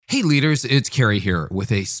Hey leaders, it's Carrie here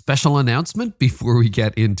with a special announcement before we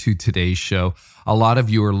get into today's show. A lot of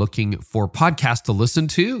you are looking for podcasts to listen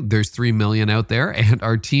to. There's 3 million out there, and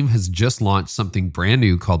our team has just launched something brand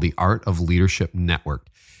new called the Art of Leadership Network.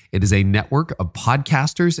 It is a network of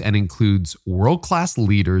podcasters and includes world-class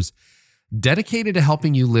leaders dedicated to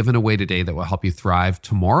helping you live in a way today that will help you thrive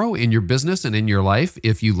tomorrow in your business and in your life.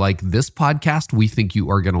 If you like this podcast, we think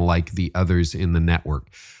you are going to like the others in the network.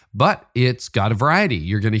 But it's got a variety.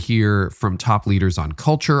 You're going to hear from top leaders on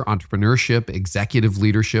culture, entrepreneurship, executive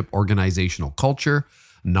leadership, organizational culture,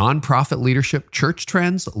 nonprofit leadership, church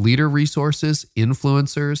trends, leader resources,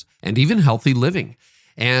 influencers, and even healthy living.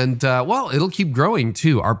 And it'll keep growing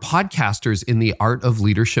too. Our podcasters in the Art of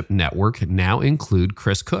Leadership Network now include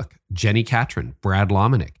Chris Cook, Jenny Catron, Brad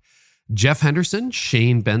Lomenick, Jeff Henderson,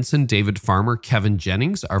 Shane Benson, David Farmer, Kevin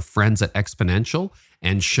Jennings, our friends at Exponential,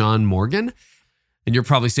 and Sean Morgan. And you're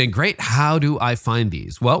probably saying, great, how do I find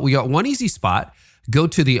these? Well, we got one easy spot. Go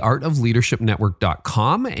to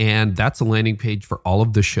theartofleadershipnetwork.com, and that's a landing page for all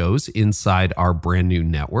of the shows inside our brand new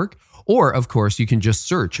network. Or, of course, you can just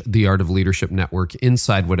search the Art of Leadership Network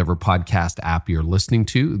inside whatever podcast app you're listening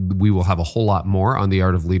to. We will have a whole lot more on the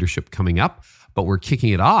Art of Leadership coming up, but we're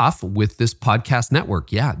kicking it off with this podcast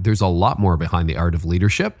network. Yeah, there's a lot more behind the Art of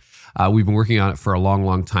Leadership. We've been working on it for a long,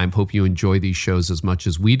 long time. Hope you enjoy these shows as much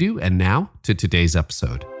as we do. And now to today's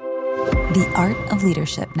episode. The Art of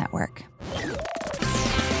Leadership Network.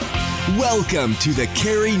 Welcome to the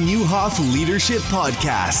Carey Nieuwhof Leadership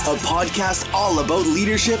Podcast, a podcast all about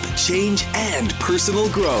leadership, change, and personal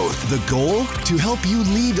growth. The goal? To help you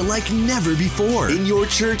lead like never before in your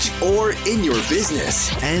church or in your business.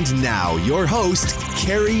 And now, your host,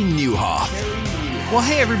 Carey Nieuwhof. Well,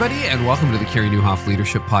 hey, everybody, and welcome to the Carey Nieuwhof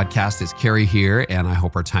Leadership Podcast. It's Carey here, and I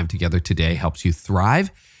hope our time together today helps you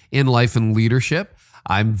thrive in life and leadership.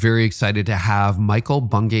 I'm very excited to have Michael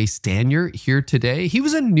Bungay Stanier here today. He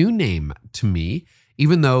was a new name to me,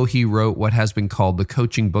 even though he wrote what has been called the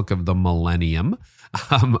coaching book of the millennium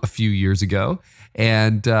a few years ago,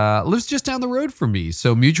 and lives just down the road from me.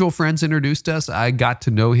 So mutual friends introduced us. I got to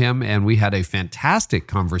know him, and we had a fantastic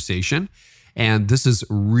conversation. And this is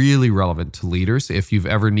really relevant to leaders. If you've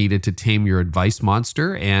ever needed to tame your advice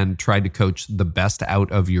monster and tried to coach the best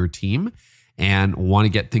out of your team and want to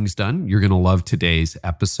get things done, you're going to love today's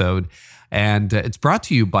episode. And it's brought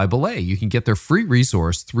to you by Belay. You can get their free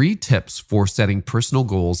resource, 3 tips for setting personal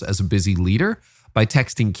goals as a busy leader, by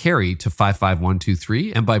texting Carey to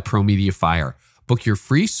 55123 and by Pro Media Fire. Book your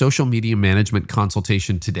free social media management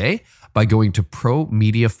consultation today by going to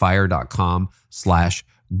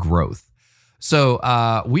promediafire.com/growth.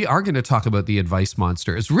 So we are going to talk about the advice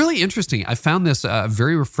monster. It's really interesting. I found this a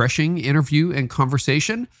very refreshing interview and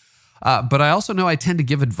conversation, but I also know I tend to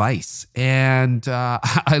give advice. And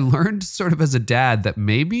I learned sort of as a dad that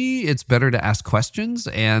maybe it's better to ask questions.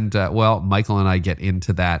 And Michael and I get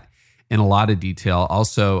into that in a lot of detail.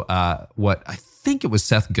 Also, what I think it was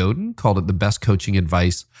Seth Godin called it the best coaching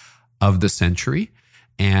advice of the century.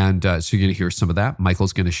 And so you're going to hear some of that.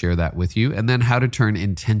 Michael's going to share that with you. And then how to turn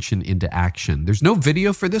intention into action. There's no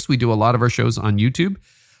video for this. We do a lot of our shows on YouTube.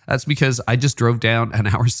 That's because I just drove down an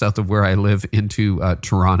hour south of where I live into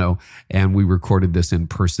Toronto, and we recorded this in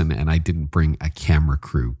person, and I didn't bring a camera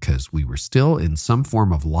crew because we were still in some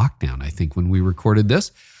form of lockdown, I think, when we recorded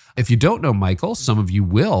this. If you don't know Michael, some of you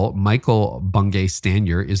will. Michael Bungay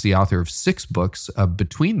Stanier is the author of 6 books.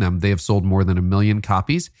 Between them, they have sold more than 1 million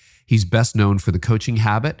copies. He's best known for The Coaching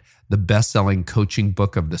Habit, the best-selling coaching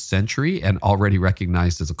book of the century, and already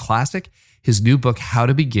recognized as a classic. His new book, How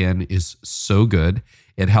to Begin, is so good.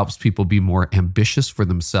 It helps people be more ambitious for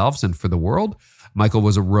themselves and for the world. Michael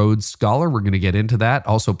was a Rhodes Scholar. We're going to get into that.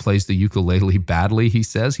 Also plays the ukulele badly, he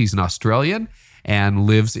says. He's an Australian and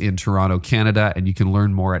lives in Toronto, Canada. And you can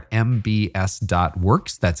learn more at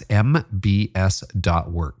mbs.works. That's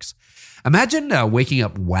mbs.works. Imagine waking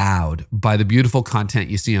up wowed by the beautiful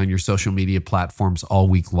content you see on your social media platforms all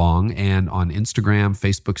week long and on Instagram,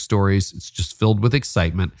 Facebook stories. It's just filled with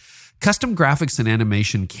excitement. Custom graphics and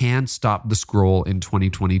animation can stop the scroll in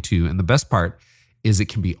 2022. And the best part is it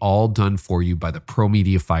can be all done for you by the Pro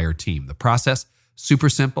Media Fire team. The process, super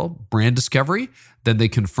simple, brand discovery, then they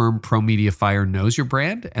confirm Pro Media Fire knows your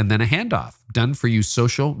brand, and then a handoff, done for you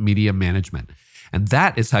social media management. And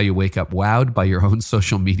that is how you wake up wowed by your own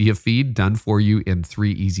social media feed, done for you in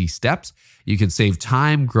 3 easy steps. You can save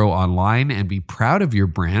time, grow online, and be proud of your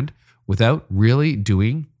brand without really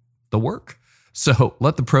doing the work. So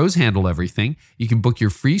let the pros handle everything. You can book your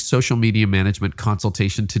free social media management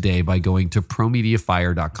consultation today by going to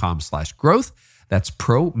promediafire.com/growth. That's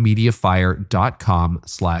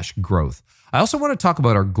promediafire.com/growth. I also want to talk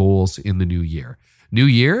about our goals in the new year. New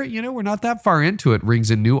year, we're not that far into it, brings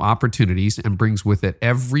in new opportunities and brings with it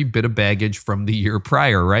every bit of baggage from the year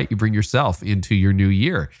prior, right? You bring yourself into your new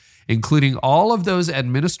year, including all of those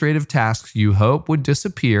administrative tasks you hope would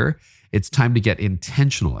disappear. It's time to get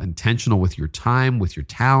intentional with your time, with your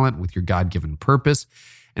talent, with your God-given purpose.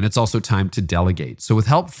 And it's also time to delegate. So with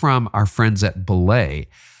help from our friends at Belay,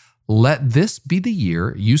 let this be the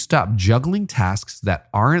year you stop juggling tasks that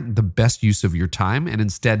aren't the best use of your time and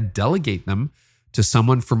instead delegate them to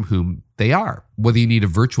someone from whom they are. Whether you need a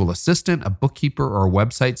virtual assistant, a bookkeeper, or a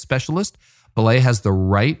website specialist, Belay has the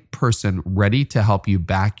right person ready to help you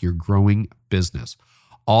back your growing business.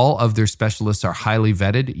 All of their specialists are highly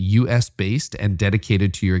vetted, US-based, and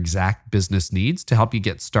dedicated to your exact business needs to help you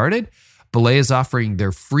get started. Belay is offering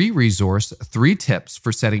their free resource, 3 tips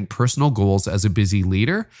for setting personal goals as a busy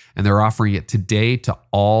leader, and they're offering it today to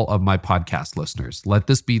all of my podcast listeners. Let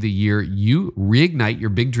this be the year you reignite your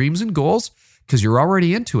big dreams and goals because you're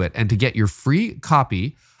already into it. And to get your free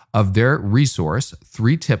copy of their resource,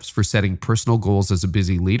 3 tips for setting personal goals as a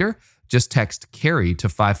busy leader, just text Carey to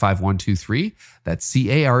 55123. That's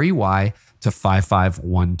CAREY to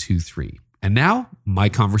 55123. And now, my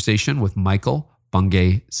conversation with Michael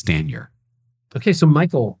Bungay Stanier. Okay, so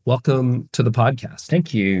Michael, welcome to the podcast.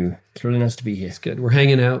 Thank you. It's really nice to be here. It's good. We're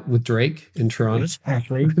hanging out with Drake in Toronto.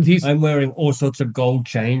 Exactly. I'm wearing all sorts of gold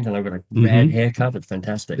chains and I've got a rad haircut. It's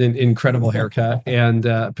fantastic. An incredible haircut. And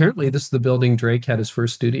apparently this is the building Drake had his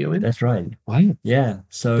first studio in. That's right. Wow. Yeah.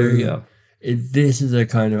 So there you go. This is a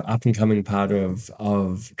kind of up and coming part of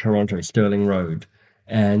Toronto, Sterling Road.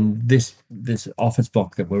 And this office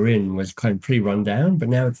block that we're in was kind of pretty run down, but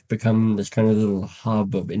now it's become this kind of little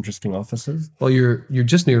hub of interesting offices. Well, you're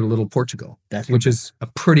just near Little Portugal, which is a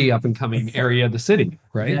pretty up and coming area of the city,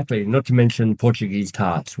 right? Exactly. Not to mention Portuguese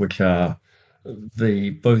tarts, which are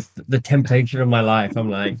both the temptation of my life. I'm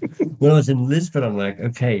like, when I was in Lisbon, I'm like,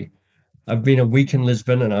 okay, I've been a week in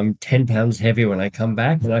Lisbon and I'm 10 pounds heavier when I come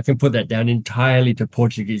back, and I can put that down entirely to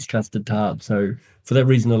Portuguese custard tart. So for that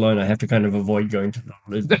reason alone, I have to kind of avoid going to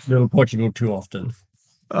Little Portugal too often.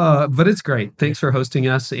 But it's great. Thanks for hosting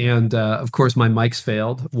us. And of course, my mics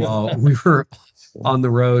failed while we were on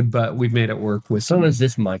the road, but we've made it work with sometimes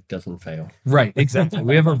this mic doesn't fail. Right, exactly.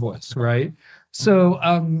 We have our voice, right? So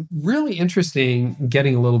really interesting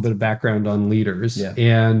getting a little bit of background on leaders. Yeah.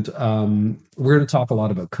 And we're going to talk a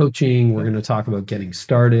lot about coaching. We're going to talk about getting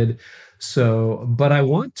started. So, but I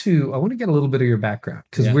want to get a little bit of your background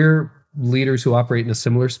because we're leaders who operate in a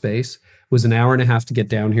similar space. It was an hour and a half to get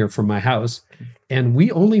down here from my house. And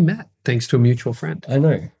we only met thanks to a mutual friend. I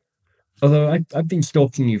know. Although I've been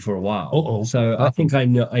stalking you for a while. So I think I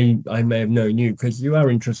know I may have known you because you are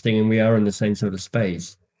interesting and we are in the same sort of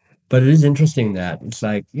space. But it is interesting that it's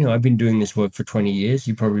like, I've been doing this work for 20 years.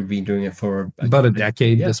 You've probably been doing it for about a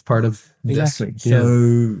decade, this part of exactly. this.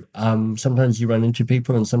 So sometimes you run into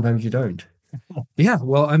people and sometimes you don't. Yeah,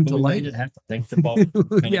 well, I'm delighted. Thanks to Bob.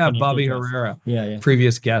 Bobby Herrera. Yeah.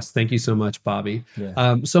 Previous guest. Thank you so much, Bobby.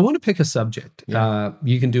 Yeah. So I want to pick a subject. Yeah.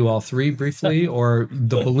 You can do all 3 briefly, or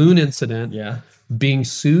the balloon incident. Yeah. Being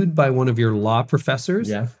sued by one of your law professors.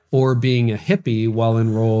 Yeah. Or being a hippie while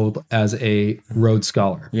enrolled as a Rhodes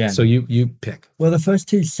Scholar. Yeah. So you pick. Well, the first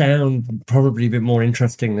 2 sound probably a bit more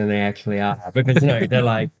interesting than they actually are because they're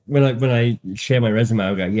like when I share my resume,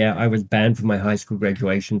 I'll go, I was banned from my high school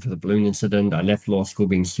graduation for the balloon incident. I left law school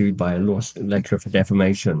being sued by a law lecturer for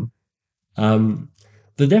defamation. The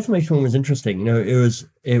defamation one was interesting.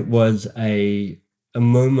 It was a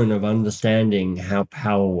moment of understanding how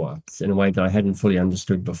power works in a way that I hadn't fully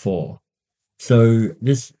understood before. So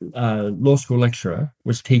this law school lecturer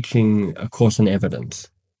was teaching a course on evidence,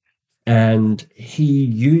 and he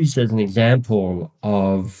used as an example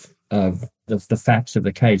of the facts of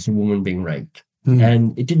the case a woman being raped.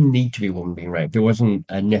 And it didn't need to be a woman being raped. It wasn't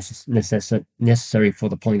necessary for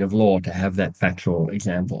the point of law to have that factual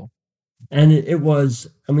example. And it was,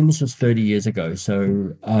 this was 30 years ago,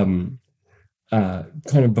 so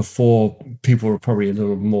kind of before people were probably a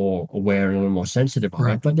little more aware and a little more sensitive on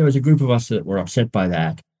it. But there was a group of us that were upset by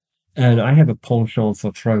that. And I have a penchant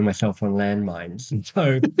for throwing myself on landmines. And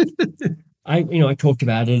so I talked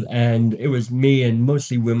about it, and it was me and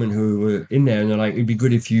mostly women who were in there. And they're like, it'd be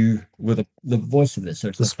good if you were the voice of this. So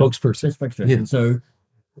it's the spokesperson. The spokesperson. Yeah. So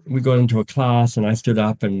we got into a class and I stood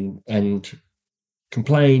up and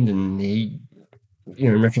complained, and he,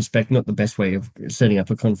 in retrospect, not the best way of setting up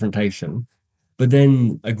a confrontation. But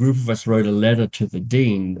then a group of us wrote a letter to the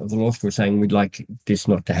dean of the law school saying we'd like this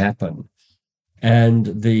not to happen. And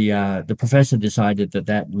the professor decided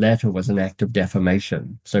that letter was an act of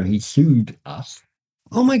defamation. So he sued us.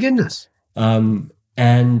 Oh, my goodness. And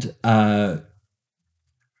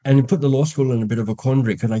and it put the law school in a bit of a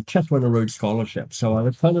quandary because I just won a Rhodes Scholarship. So I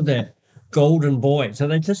was kind of their golden boy. So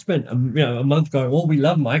they just spent a month going, "Oh, we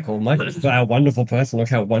love Michael. Michael's our wonderful person. Look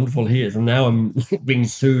how wonderful he is." And now I'm being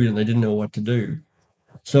sued and they didn't know what to do.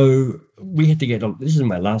 So we had to this is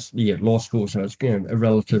my last year at law school, so it's a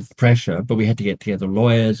relative pressure, but we had to get together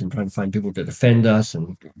lawyers and try to find people to defend us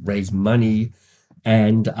and raise money.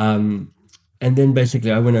 And then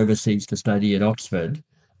basically I went overseas to study at Oxford,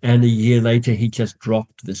 and a year later he just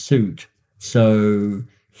dropped the suit. So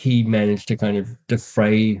he managed to kind of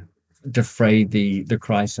defray the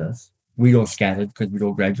crisis. We'd all scattered because we'd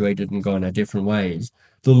all graduated and gone our different ways.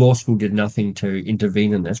 The law school did nothing to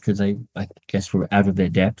intervene in this because they, I guess, were out of their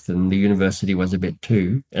depth, and the university was a bit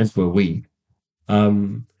too, as were we.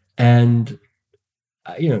 And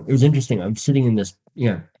it was interesting. I'm sitting in this,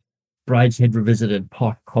 Brideshead Revisited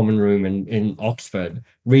pot common room in Oxford,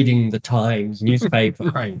 reading the Times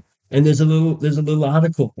newspaper. Right. And there's a little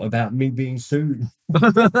article about me being sued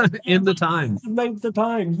in the Times. Make the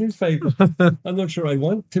Times newspaper. I'm not sure I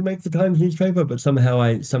want to make the Times newspaper, but somehow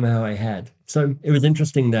I had. So it was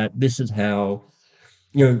interesting that this is how,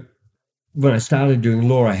 when I started doing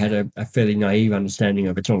law, I had a fairly naive understanding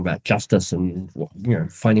of it's all about justice and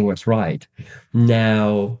finding what's right.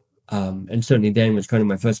 Now, and certainly then was kind of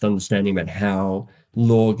my first understanding about how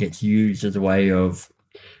law gets used as a way of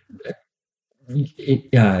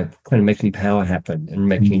kind of making power happen and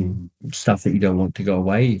making stuff that you don't want to go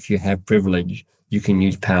away. If you have privilege, you can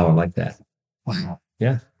use power like that. Wow.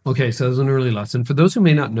 Yeah. Okay, so that was an early lesson. For those who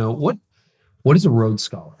may not know, what is a Rhodes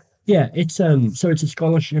Scholar? Yeah, it's a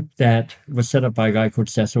scholarship that was set up by a guy called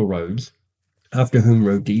Cecil Rhodes, after whom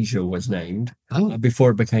Rhodesia was named,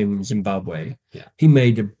 before it became Zimbabwe. Yeah. He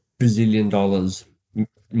made $1 billion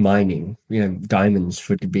mining, diamonds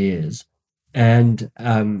for De Beers. And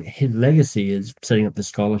his legacy is setting up the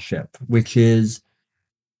scholarship, which is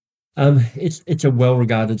it's a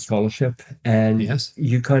well-regarded scholarship, and yes,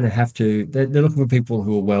 you kind of have to. They're looking for people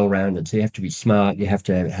who are well-rounded. So you have to be smart. You have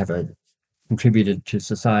to have contributed to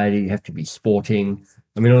society. You have to be sporting.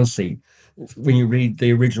 I mean, honestly, when you read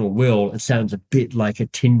the original will, it sounds a bit like a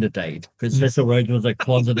Tinder date because Cecil Rhodes was a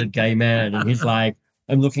closeted gay man, and he's like,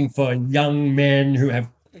 "I'm looking for young men who have."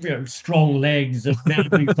 Strong legs and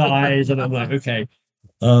manly thighs, and I'm like, okay.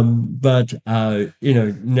 But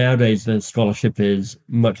nowadays the scholarship is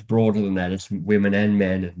much broader than that. It's women and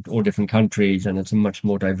men in all different countries, and it's a much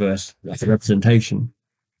more diverse representation.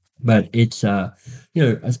 But it's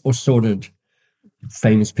assorted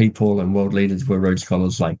famous people and world leaders were Rhodes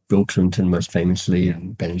Scholars, like Bill Clinton most famously,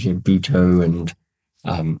 and Benazir Bhutto, and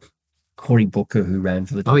Cory Booker, who ran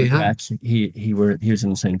for the Democrats. He was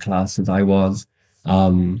in the same class as I was.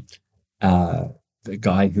 The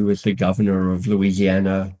guy who was the governor of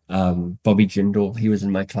Louisiana, Bobby Jindal, he was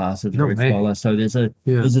in my class as a Rhodes Scholar. So there's a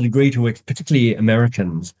degree to which, particularly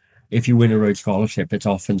Americans, if you win a Rhodes Scholarship, it's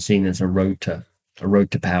often seen as a road to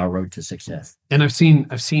power, road to success. And I've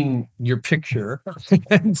seen your picture,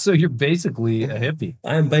 and so you're basically a hippie.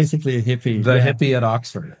 I'm basically a hippie. The hippie at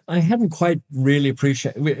Oxford. I hadn't quite really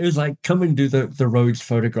appreciated. It was like, come and do the Rhodes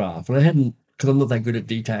photograph, and I hadn't. Because I'm not that good at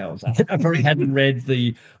details. I probably hadn't read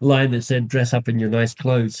the line that said dress up in your nice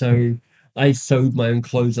clothes. So I sewed my own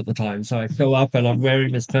clothes at the time. So I go up and I'm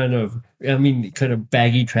wearing this kind of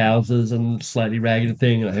baggy trousers and slightly ragged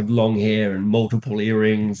thing. And I have long hair and multiple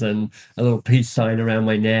earrings and a little peace sign around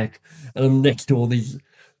my neck. And I'm next to all these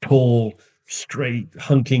tall, straight,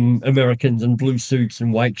 hunking Americans in blue suits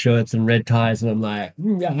and white shirts and red ties. And I'm like,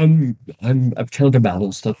 I've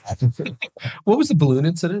counterbalanced it. What was the balloon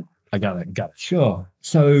incident? I got it. Sure.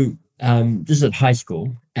 So this is at high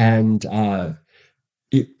school, and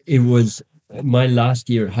it was my last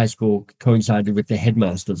year at high school coincided with the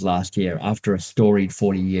headmaster's last year after a storied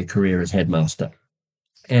 40-year career as headmaster.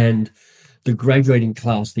 And the graduating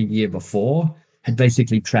class the year before had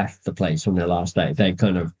basically trashed the place on their last day. They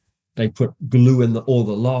put glue in all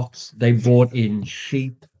the locks. They brought in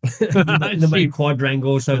sheep in the main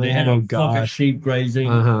quadrangle, so they had a flock of sheep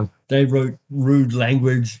grazing. They wrote rude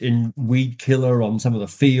language in weed killer on some of the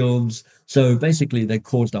fields. So basically they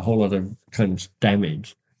caused a whole lot of kind of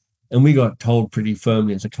damage. And we got told pretty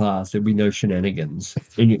firmly as a class there'd be no shenanigans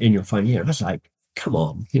in your final year. I was like, come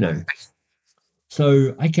on,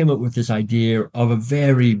 So I came up with this idea of a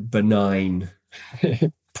very benign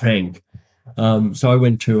prank. So I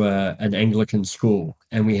went to an Anglican school,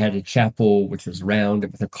 and we had a chapel which was round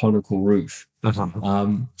with a conical roof.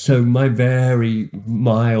 So my very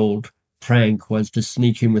mild prank was to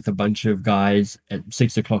sneak in with a bunch of guys at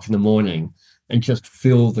 6 o'clock in the morning and just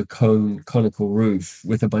fill the conical roof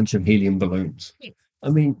with a bunch of helium balloons. I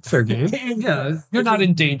mean, Fair game. Yeah, you're not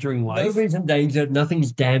endangering life. nobody's endangered,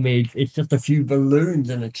 nothing's damaged. It's just a few balloons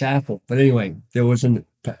in a chapel. But anyway, there was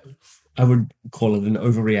I would call it an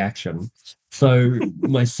overreaction. So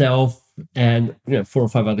myself and 4 or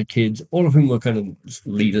 5 other kids, all of whom were kind of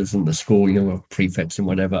leaders in the school, or prefects and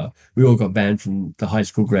whatever, we all got banned from the high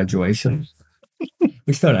school graduation,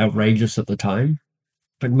 which felt outrageous at the time,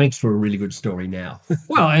 but makes for a really good story now.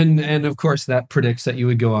 Well, and of course that predicts that you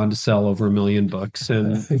would go on to sell over 1 million books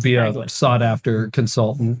and be a sought after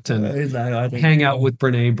consultant and hang out with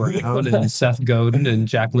Brene Brown and Seth Godin and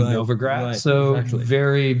Jacqueline Novogratz. Right, so exactly.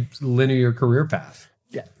 Very linear career path.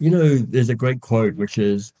 Yeah, there's a great quote which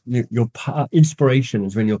is your inspiration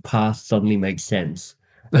is when your past suddenly makes sense.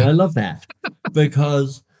 And I love that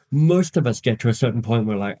because most of us get to a certain point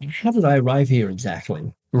where like, how did I arrive here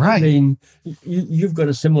exactly? Right. I mean, you've got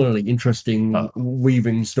a similarly interesting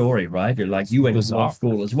weaving story, right? You're like, you went to law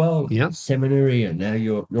school as well, seminary, and now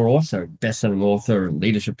you're also best-selling author and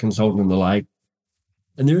leadership consultant and the like.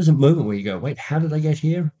 And there is a moment where you go, wait, how did I get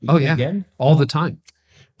here? Again? All the time.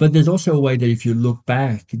 But there's also a way that if you look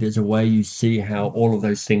back, there's a way you see how all of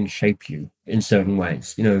those things shape you in certain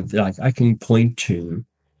ways. Like I can point to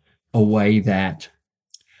a way that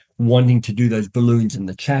wanting to do those balloons in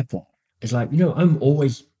the chapel is like, I'm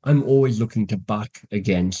always looking to buck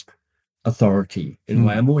against authority in a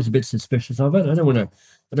way. I'm always a bit suspicious of it. I don't want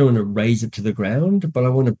to raise it to the ground, but I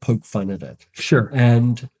want to poke fun at it. Sure.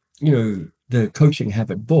 And the Coaching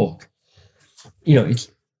Habit book,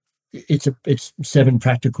 it's 7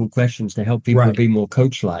 practical questions to help people be more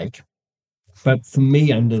coach-like. But for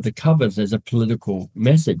me, under the covers, there's a political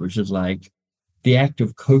message, which is like the act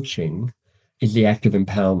of coaching is the act of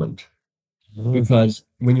empowerment. Because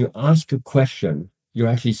when you ask a question, you're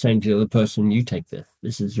actually saying to the other person, you take this.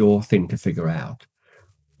 This is your thing to figure out.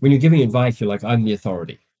 When you're giving advice, you're like, I'm the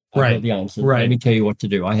authority. I've got the answer. Let me tell you what to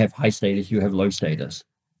do. I have high status, you have low status.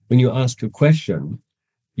 When you ask a question,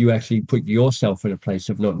 you actually put yourself in a place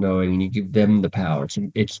of not knowing and you give them the power.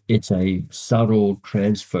 It's a subtle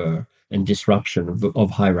transfer and disruption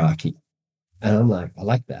of hierarchy. And I'm like, I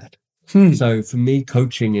like that. So for me,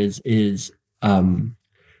 coaching is it's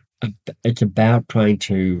about trying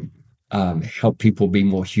to help people be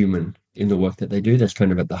more human in the work that they do. That's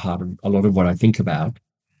kind of at the heart of a lot of what I think about.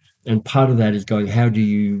 And part of that is going, how do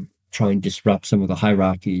you try and disrupt some of the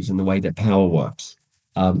hierarchies and the way that power works?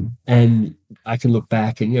 And I can look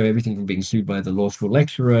back and, everything from being sued by the law school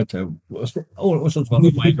lecturer to all sorts of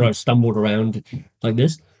other ways where I've stumbled around like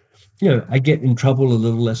this. I get in trouble a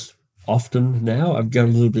little less often now. I've got a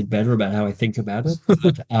little bit better about how I think about it.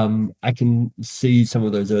 But I can see some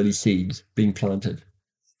of those early seeds being planted.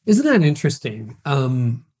 Isn't that interesting?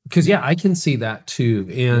 Because, I can see that too.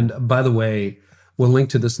 And by the way, we'll link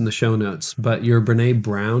to this in the show notes, but your Brene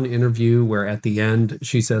Brown interview where at the end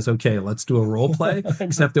she says, okay, let's do a role play,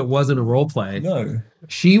 except it wasn't a role play. No.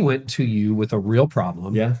 She went to you with a real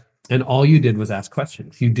problem. Yeah. And all you did was ask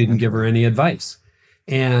questions. You didn't give her any advice.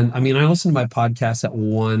 And I mean, I listen to my podcast at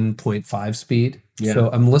 1.5 speed. Yeah. So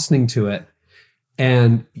I'm listening to it.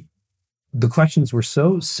 And the questions were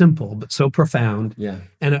so simple, but so profound. Yeah.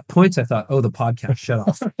 And at points I thought, the podcast shut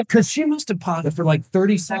off. Because she must have paused for like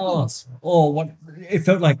 30 seconds. What? It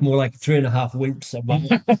felt like more like 3.5 weeks.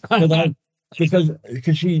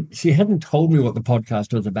 Because she hadn't told me what the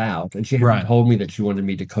podcast was about. And she hadn't told me that she wanted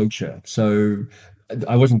me to coach her. So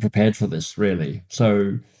I wasn't prepared for this, really.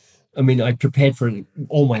 So, I mean, I prepared for it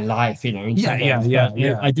all my life,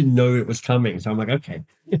 Yeah. I didn't know it was coming. So I'm like, okay.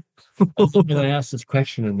 And I asked this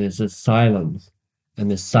question and there's this silence and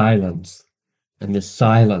this silence and this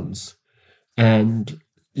silence. And,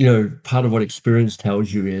 part of what experience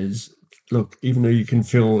tells you is, look, even though you can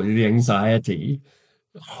feel the anxiety,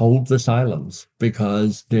 hold the silence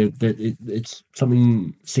because it's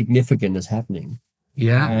something significant is happening.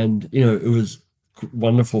 Yeah. And, it was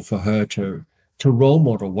wonderful for her to role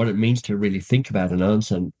model what it means to really think about an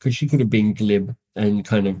answer, because she could have been glib and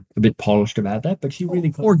kind of a bit polished about that, but she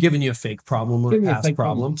really or giving you a fake problem or a past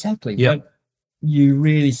problem. Exactly. Yeah. But you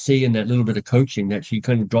really see in that little bit of coaching that she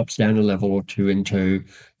kind of drops down a level or two into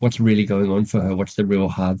what's really going on for her, what's the real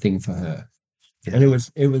hard thing for her. Yeah. And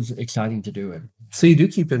it was exciting to do it. So you do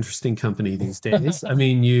keep interesting company these days. I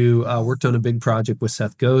mean, you worked on a big project with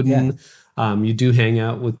Seth Godin. Yeah. You do hang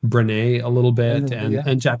out with Brene a little bit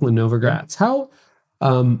and Jacqueline Novogratz. How,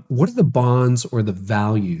 what are the bonds or the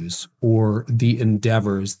values or the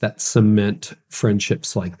endeavors that cement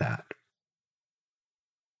friendships like that?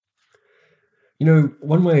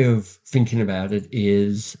 One way of thinking about it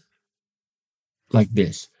is like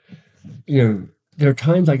this. There are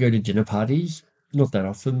times I go to dinner parties Not that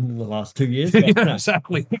often in the last 2 years. But Yeah,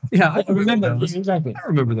 exactly. Yeah, I remember those. exactly. I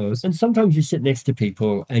remember those. And sometimes you sit next to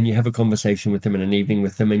people and you have a conversation with them in an evening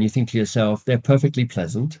with them, and you think to yourself, they're perfectly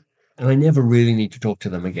pleasant, and I never really need to talk to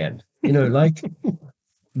them again. Like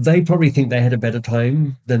they probably think they had a better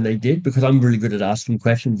time than they did because I'm really good at asking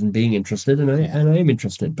questions and being interested, and I am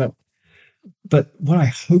interested. But what I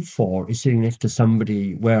hope for is sitting next to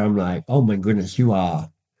somebody where I'm like, oh my goodness, you are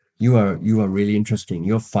really interesting.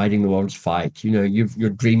 You're fighting the world's fight. You're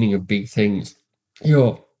dreaming of big things.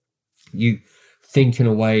 You think in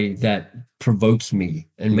a way that provokes me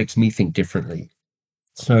and makes me think differently.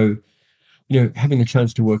 So, having a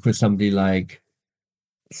chance to work with somebody like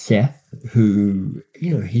Seth, who,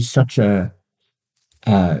 he's such a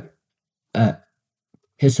has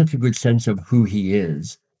such a good sense of who he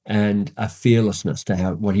is and a fearlessness to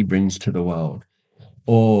what he brings to the world.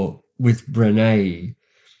 Or with Brene,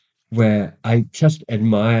 where I just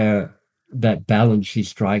admire that balance she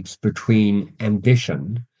strikes between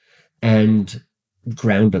ambition and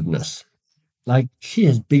groundedness. Like, she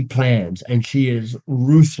has big plans and she is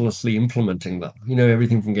ruthlessly implementing them.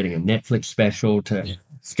 Everything from getting a Netflix special to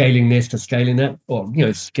scaling this to scaling that, or,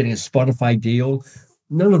 getting a Spotify deal.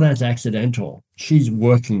 None of that's accidental. She's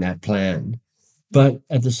working that plan. But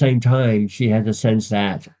at the same time, she has a sense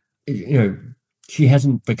that, she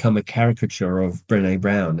hasn't become a caricature of Brené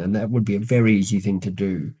Brown, and that would be a very easy thing to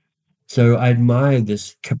do. So I admire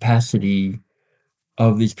this capacity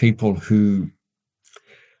of these people who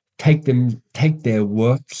take their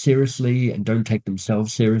work seriously and don't take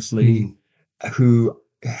themselves seriously, who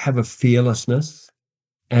have a fearlessness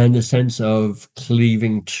and a sense of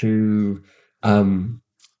cleaving to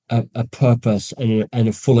a purpose and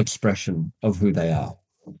a full expression of who they are.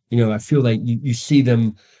 I feel like you see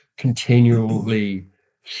them continually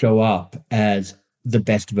show up as the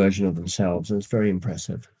best version of themselves, and it's very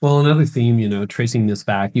impressive. Well, another theme, tracing this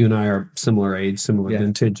back, you and I are similar age, similar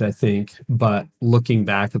vintage, I think, but looking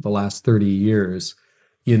back at the last 30 years,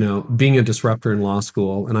 being a disruptor in law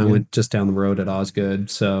school, and I went just down the road at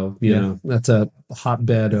Osgood, so, that's a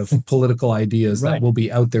hotbed of political ideas that will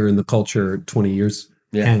be out there in the culture 20 years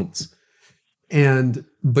hence.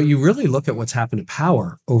 But you really look at what's happened to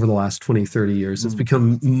power over the last 20, 30 years. It's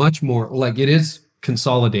become much more like it is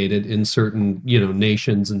consolidated in certain,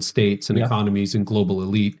 nations and states and economies and global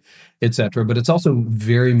elite, et cetera. But it's also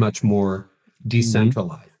very much more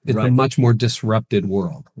decentralized. It's a much more disrupted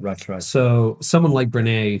world. Right. So someone like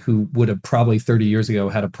Brene, who would have probably 30 years ago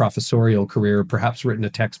had a professorial career, perhaps written a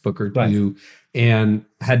textbook or two, and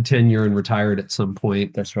had tenure and retired at some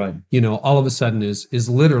point. That's right. All of a sudden is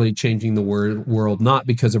literally changing the world, not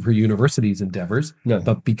because of her university's endeavors,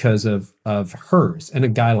 but because of hers. And a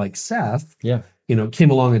guy like Seth, came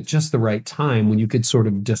along at just the right time when you could sort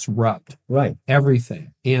of disrupt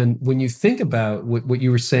everything. And when you think about what you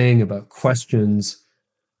were saying about questions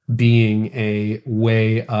being a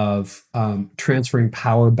way of transferring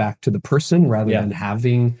power back to the person rather than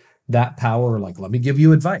having that power, like, let me give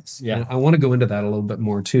you advice. And I want to go into that a little bit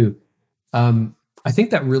more too. I think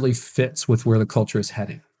that really fits with where the culture is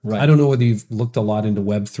heading. I don't know whether you've looked a lot into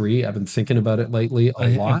Web3. I've been thinking about it lately a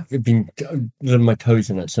lot. I've been on my toes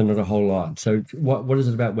in it, so not a whole lot. So what is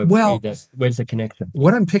it about Web3? Well, where's the connection?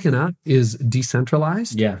 What I'm picking up is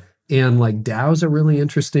decentralized. And like DAOs are really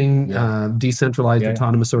interesting, decentralized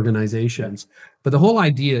autonomous organizations. But the whole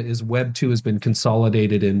idea is Web 2 has been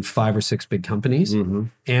consolidated in 5 or 6 big companies.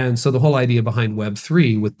 And so the whole idea behind Web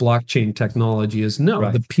 3 with blockchain technology is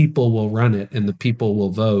the people will run it and the people will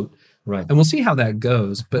vote. And we'll see how that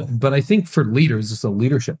goes. But I think for leaders, it's a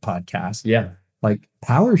leadership podcast. Like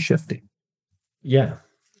power shifting.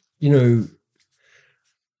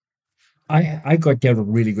 I got dealt a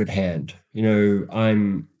really good hand.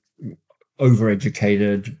 I'm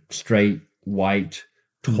overeducated, straight, white,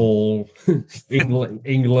 tall,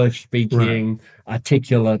 English speaking,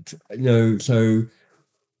 articulate, so,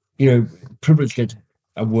 privilege gets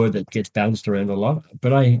a word that gets bounced around a lot,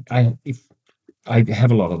 but I have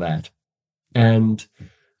a lot of that. And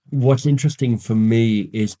what's interesting for me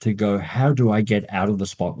is to go, how do I get out of the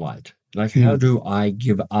spotlight? Like, how do I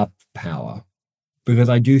give up power? Because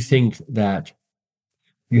I do think that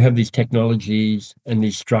you have these technologies and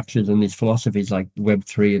these structures and these philosophies like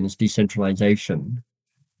Web3 and this decentralization.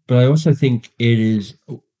 But I also think it is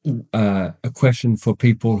a question for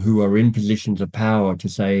people who are in positions of power to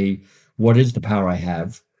say, what is the power I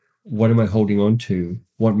have? What am I holding on to?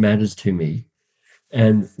 What matters to me?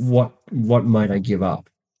 And what might I give up?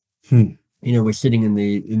 We're sitting in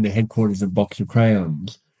the headquarters of Box of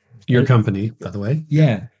Crayons. Your company, by the way.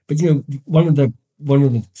 Yeah. But, one of the one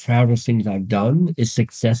of the proudest things I've done is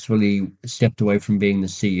successfully stepped away from being the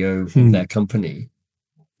CEO of that company,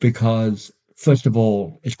 because first of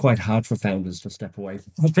all, it's quite hard for founders to step away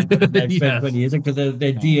from they've spent 20 years, because their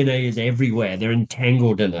DNA is everywhere. They're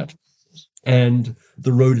entangled in it. And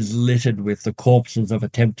the road is littered with the corpses of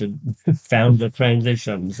attempted founder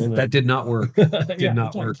transitions. That did not work. Did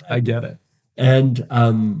not work. I get it. And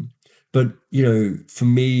but for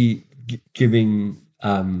me,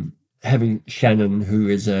 having Shannon, who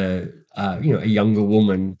is a younger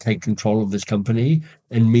woman, take control of this company,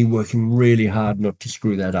 and me working really hard not to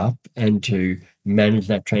screw that up and to manage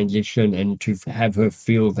that transition and to have her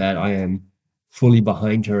feel that I am fully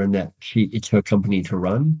behind her and that it's her company to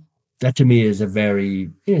run. That to me is a very,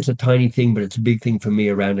 it's a tiny thing, but it's a big thing for me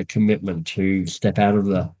around a commitment to step out of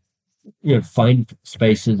the, find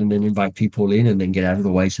spaces and then invite people in and then get out of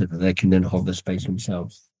the way so that they can then hold the space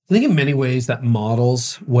themselves. I think in many ways that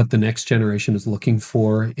models what the next generation is looking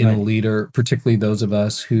for in a leader, particularly those of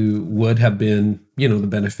us who would have been, the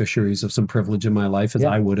beneficiaries of some privilege in my life, as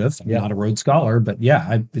I would have. I'm not a Rhodes Scholar, but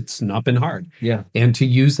it's not been hard. Yeah. And to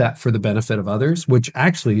use that for the benefit of others, which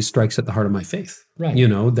actually strikes at the heart of my faith. Right.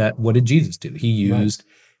 That what did Jesus do? He used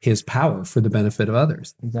his power for the benefit of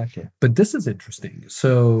others. Exactly. But this is interesting.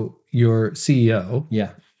 So your CEO.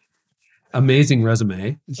 Yeah. Amazing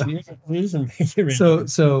resume. So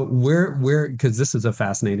where because this is a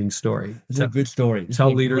fascinating story. It's a good story.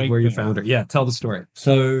 Tell leaders where you found her. Yeah, tell the story.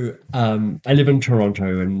 So I live in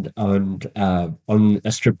Toronto and on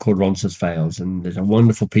a strip called Roncesvalles, and there's a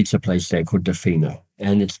wonderful pizza place there called Defina,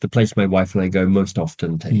 and it's the place my wife and I go most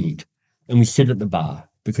often to eat. And we sit at the bar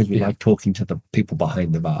because we like talking to the people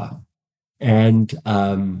behind the bar. And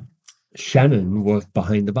Shannon worked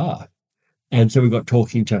behind the bar. And so we got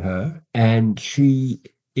talking to her, and she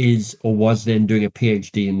is or was then doing a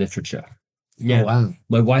PhD in literature. Yeah. Oh, wow.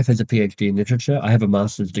 My wife has a PhD in literature. I have a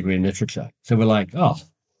master's degree in literature. So we're like,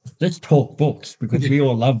 let's talk books, because we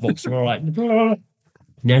all love books. So we're like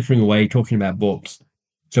nattering away, talking about books.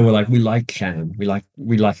 So we're like, we like Shannon. We like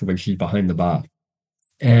her when she's behind the bar.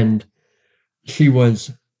 And she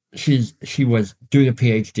was doing a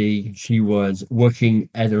PhD. She was working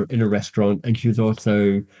in a restaurant, and she was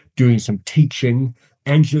also doing some teaching,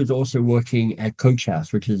 and she was also working at Coach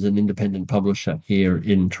House, which is an independent publisher here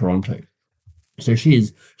in Toronto. So she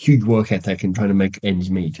has huge work ethic and trying to make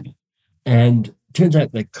ends meet. And turns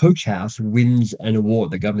out that Coach House wins an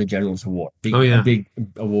award, the Governor General's Award. A big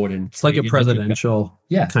award. It's like a presidential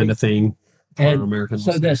kind of thing for Americans.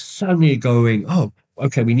 So they're suddenly going,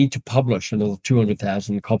 okay, we need to publish another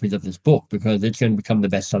 200,000 copies of this book because it's going to become the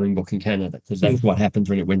best-selling book in Canada, because that's what happens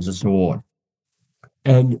when it wins this award.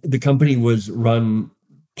 And the company was run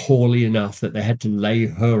poorly enough that they had to lay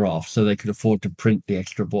her off so they could afford to print the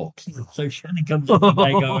extra books. So Shannon comes in and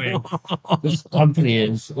they going, this company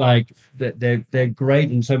is like, they're great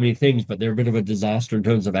in so many things, but they're a bit of a disaster in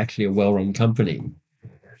terms of actually a well-run company.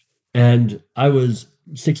 And I was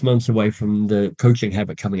 6 months away from the coaching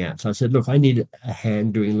habit coming out. So I said, look, I need a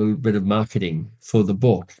hand doing a little bit of marketing for the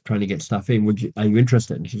book, trying to get stuff in. Are you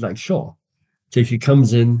interested? And she's like, sure. So she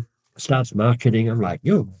comes in, starts marketing. I'm like,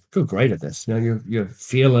 you're great at this. You're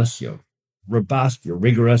fearless, you're robust, you're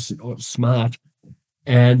rigorous, you're smart.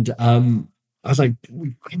 And I was like,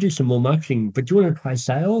 we can do some more marketing, but do you want to try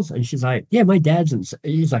sales? And she's like, yeah, my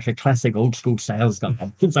he's like a classic old school sales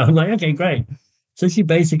guy. So I'm like, okay, great. So she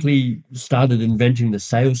basically started inventing the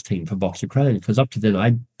sales team for Box of Crayons, because up to then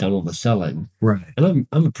I'd done all the selling. Right. And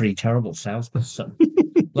I'm a pretty terrible salesperson.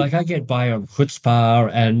 Like I get by on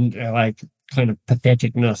chutzpah and like kind of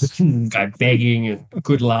patheticness, like begging and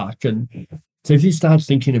good luck. And so she starts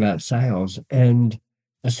thinking about sales. And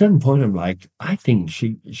at a certain point, I'm like, I think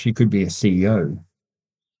she could be a CEO.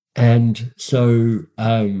 And so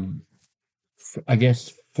I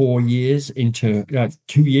guess 2 years into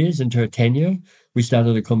her tenure, we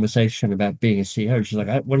started a conversation about being a CEO. She's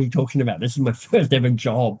like, what are you talking about? This is my first ever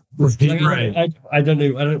job. Right. I don't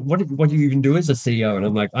know. What do you even do as a CEO? And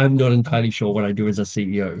I'm like, I'm not entirely sure what I do as a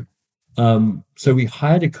CEO. So we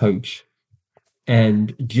hired a coach,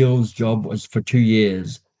 and Jill's job was for 2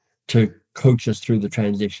 years to coach us through the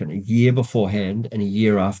transition, a year beforehand and a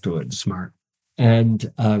year afterwards. Smart.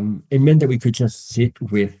 And it meant that we could just sit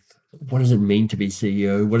with, what does it mean to be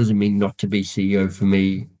CEO? What does it mean not to be CEO for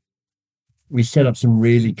me? We set up some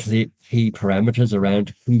really clear key parameters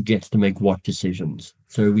around who gets to make what decisions.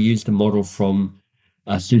 So we used a model from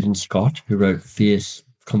Susan Scott, who wrote Fierce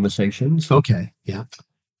Conversations. Okay, yeah.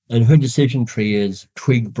 And her decision tree is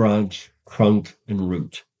twig, branch, trunk, and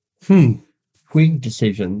root. Twig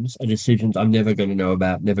decisions are decisions I'm never going to know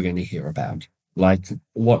about, never going to hear about. Like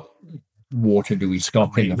what water do we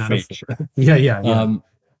stock in the fridge? Yeah.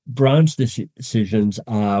 Branch decisions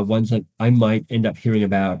are ones that I might end up hearing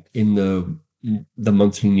about in the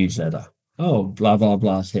monthly newsletter. Oh, blah blah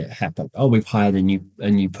blah happened. Oh, we've hired a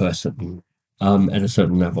new person at a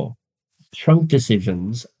certain level. Trunk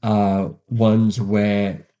decisions are ones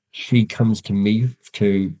where she comes to me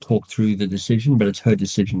to talk through the decision, but it's her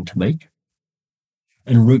decision to make.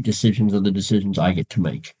 And root decisions are the decisions I get to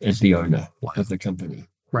make as the owner of the company.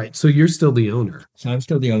 Right. So you're still the owner. So I'm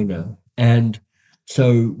still the owner. And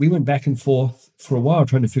so we went back and forth for a while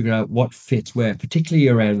trying to figure out what fits where, particularly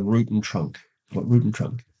around root and trunk.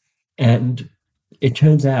 And it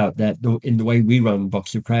turns out that in the way we run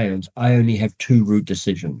Box of Crayons, I only have 2 root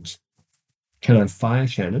decisions. Can I fire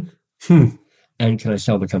Shannon? And can I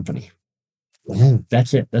sell the company?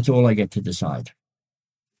 That's it. That's all I get to decide.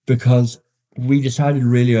 Because we decided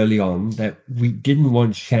really early on that we didn't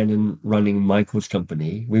want Shannon running Michael's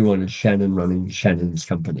company. We wanted Shannon running Shannon's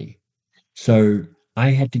company. So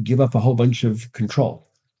I had to give up a whole bunch of control.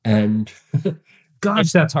 And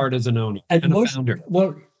gosh, that's hard as an owner and a founder.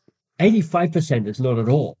 Well, 85% is not at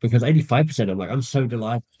all, because 85% I'm like, I'm so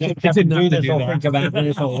delighted. I have to do this, or think about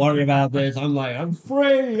this, or worry about this. I'm like, I'm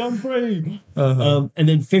free. And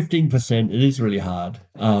then 15%, it is really hard.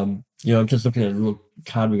 I'm just looking at a little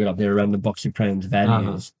card we got up there around the Box of Crayons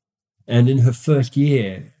values. And in her first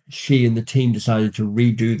year, she and the team decided to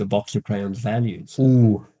redo the Box of Crayons values.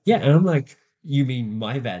 Ooh. Yeah, and I'm like, you mean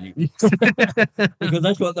my values? Because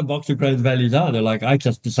that's what the Box of Crayons values are. They're like, I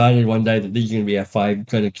just decided one day that these are going to be our 5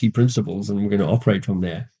 kind of key principles, and we're going to operate from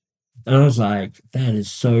there. And I was like, that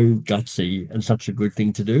is so gutsy and such a good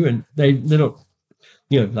thing to do. And they're not,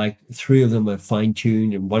 like 3 of them are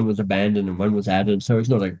fine-tuned, and 1 was abandoned and 1 was added. So it's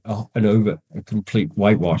not a complete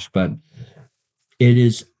whitewash, but it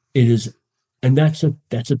is, and that's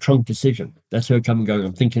a trunk decision. That's her coming going,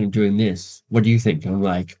 I'm thinking of doing this. What do you think? And I'm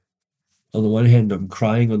like, on the one hand, I'm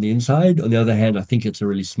crying on the inside. On the other hand, I think it's a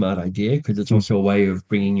really smart idea, because it's also a way of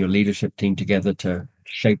bringing your leadership team together to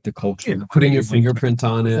shape the culture. Yeah, putting your fingerprint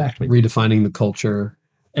on it, exactly. Redefining the culture.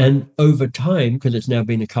 And over time, because it's now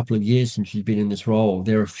been a couple of years since she's been in this role,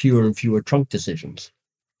 there are fewer and fewer trunk decisions,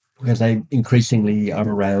 because they increasingly are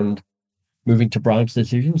around moving to branch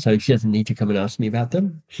decisions. So she doesn't need to come and ask me about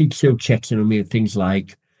them. She still checks in on me with things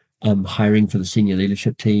like hiring for the senior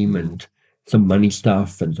leadership team and some money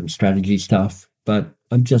stuff and some strategy stuff. But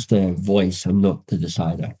I'm just a voice. I'm not the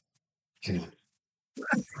decider. It's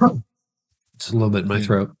a little bit in my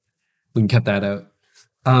throat. We can cut that out.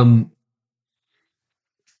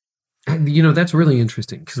 That's really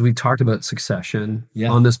interesting, because we talked about succession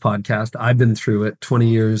on this podcast. I've been through it, 20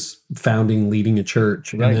 years founding, leading a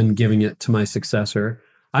church, and then giving it to my successor.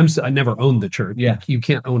 I never owned the church. Yeah. You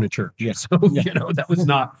can't own a church. Yeah. So, that was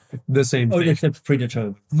not the same thing. Ownership's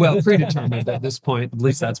predetermined. Well, predetermined at this point. At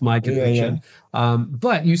least that's my conviction.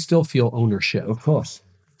 But you still feel ownership. Of course.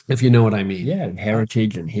 If you know what I mean. Yeah, and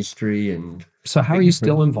heritage and history. And so how are you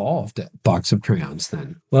still involved at Box of Crayons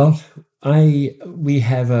then? Well, we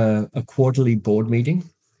have a quarterly board meeting.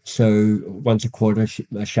 So once a quarter,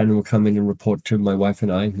 Shannon will come in and report to my wife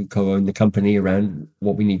and I, who co-own the company, around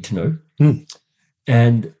what we need to know.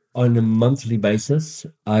 And on a monthly basis,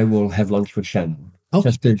 I will have lunch with Shannon,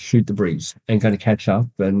 just to shoot the breeze and kind of catch up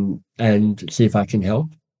and see if I can help.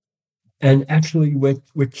 And actually,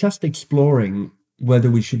 we're just exploring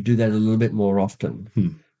whether we should do that a little bit more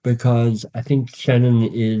often, because I think Shannon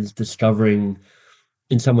is discovering,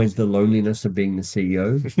 in some ways, the loneliness of being the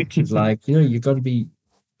CEO, which is like, you've got to be.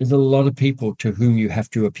 There's a lot of people to whom you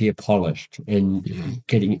have to appear polished and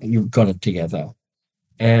you've got it together.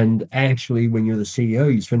 And actually, when you're the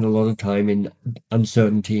CEO, you spend a lot of time in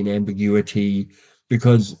uncertainty and ambiguity,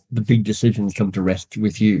 because the big decisions come to rest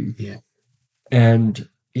with you. Yeah. And,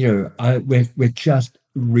 we're just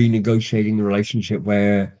renegotiating the relationship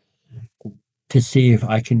to see if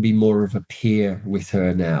I can be more of a peer with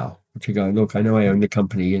her now. To go, look, I know I own the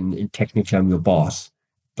company and technically I'm your boss,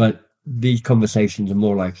 but these conversations are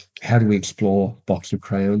more like, how do we explore Box of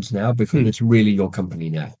Crayons now? Because it's really your company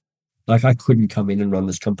now. Like, I couldn't come in and run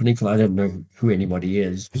this company because I don't know who anybody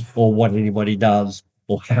is or what anybody does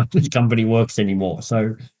or how this company works anymore.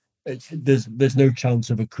 So there's no chance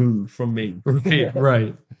of a coup from me.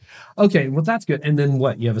 Right. Okay, well, that's good. And then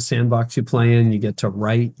what? You have a sandbox you play in, you get to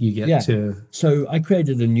write, you get to... So I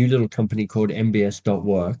created a new little company called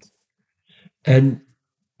mbs.work. And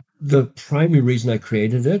the primary reason I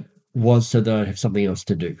created it was so that I'd have something else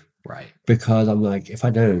to do. Right. Because I'm like, if I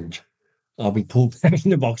don't, I'll be pulled back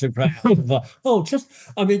in the Box of Crayons.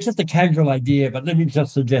 Just a casual idea, but let me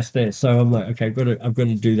just suggest this. So I'm like, okay, I've got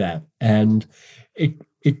to do that. And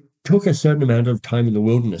took a certain amount of time in the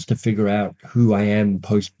wilderness to figure out who I am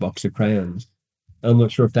post Box of Crayons. I'm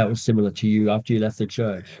not sure if that was similar to you after you left the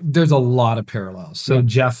church. There's a lot of parallels. So Yeah.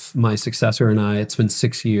 Jeff, my successor, and I, it's been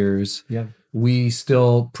 6 years. Yeah. We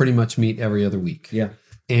still pretty much meet every other week. Yeah.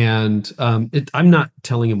 And I'm not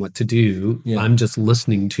telling him what to do. Yeah. I'm just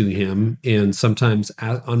listening to him. And sometimes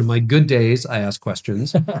on my good days, I ask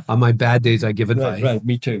questions. On my bad days, I give advice. Right.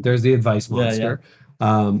 Me too. There's the advice monster.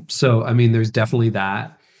 So, I mean, there's definitely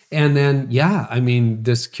that. And then,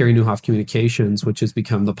 this Carey Nieuwhof Communications, which has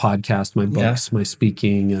become the podcast, my books, my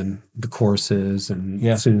speaking, and the courses,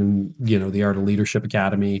 and soon, the Art of Leadership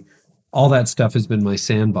Academy, all that stuff has been my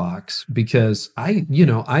sandbox because I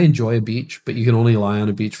enjoy a beach, but you can only lie on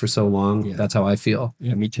a beach for so long. Yeah. That's how I feel.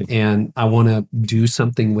 Yeah, me too. And I want to do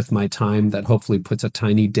something with my time that hopefully puts a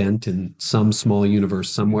tiny dent in some small universe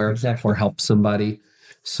somewhere or help somebody.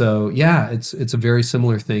 So yeah, it's a very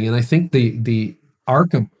similar thing. And I think the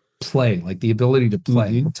arc of play, like the ability to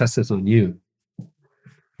play, I'll test this on you,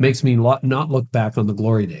 makes me not look back on the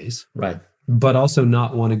glory days. Right. But also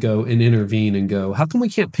not want to go and intervene and go, how come we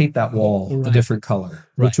can't paint that wall a different color?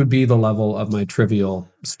 Right. Which would be the level of my trivial,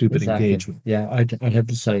 stupid engagement. Yeah, I'd have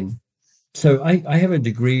the same. So I have a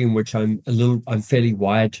degree in which I'm fairly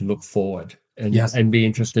wired to look forward and be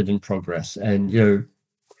interested in progress. And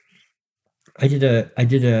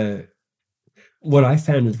what I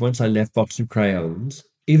found is once I left Box of Crayons,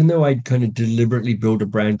 even though I'd kind of deliberately build a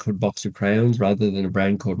brand called Box of Crayons rather than a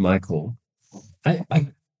brand called Michael,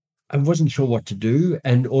 I wasn't sure what to do,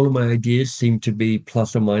 and all of my ideas seemed to be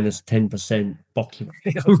plus or minus 10% Box of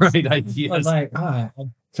Crayons. Right, ideas. I was like,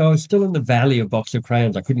 so I was still in the valley of Box of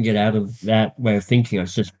Crayons. I couldn't get out of that way of thinking. I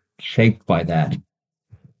was just shaped by that.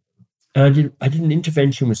 And I did an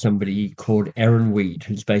intervention with somebody called Erin Weed,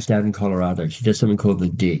 who's based out in Colorado. She does something called The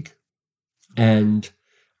Dig. And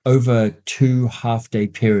over 2 half-day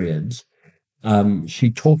periods,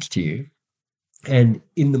 she talks to you, and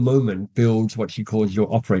in the moment builds what she calls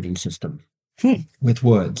your operating system with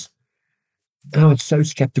words. And I was so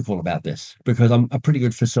skeptical about this because I'm a pretty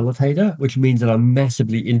good facilitator, which means that I'm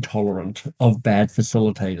massively intolerant of bad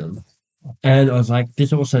facilitators. And I was like,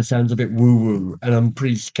 this also sounds a bit woo-woo, and I'm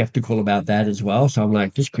pretty skeptical about that as well. So I'm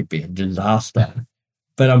like, this could be a disaster.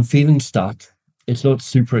 But I'm feeling stuck. It's not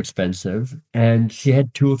super expensive. And she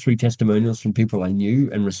had 2 or 3 testimonials from people I knew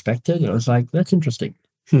and respected. And I was like, that's interesting.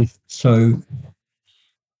 So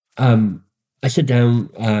I sit down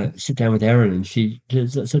with Erin, and she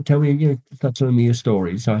says, so tell me, start telling me your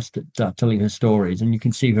stories. So I start telling her stories, and you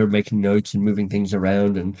can see her making notes and moving things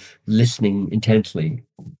around and listening intently.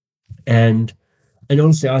 And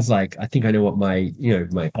honestly, I was like, I think I know what my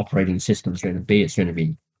operating system is going to be. It's going to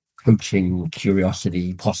be coaching,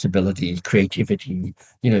 curiosity, possibilities, creativity,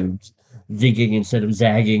 zigging instead of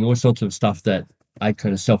zagging, all sorts of stuff that I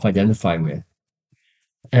kind of self-identify with.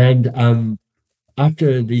 And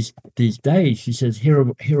after these days, she says, here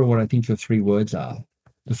are what I think your 3 words are.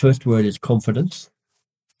 The first word is confidence.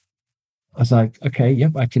 I was like, okay,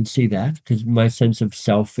 yep, I can see that, because my sense of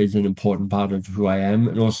self is an important part of who I am,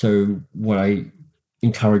 and also what I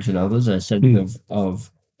encourage in others, a sense of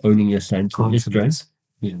owning your sense of strength.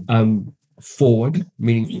 Forward,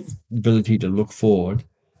 meaning ability to look forward.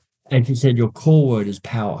 And she said, your core word is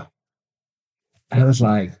power. And I was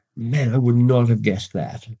like, man, I would not have guessed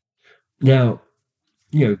that. Now,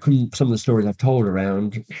 some of the stories I've told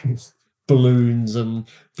around balloons and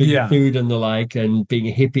food and the like, and being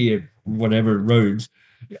a hippie at whatever Rhodes,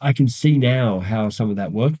 I can see now how some of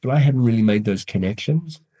that worked, but I hadn't really made those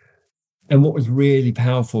connections. And what was really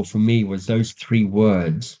powerful for me was those 3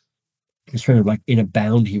 words. It's kind of like in a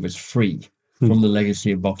bound, he was free from the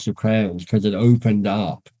legacy of Box of Crayons, because it opened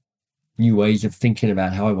up new ways of thinking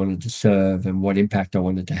about how I wanted to serve and what impact I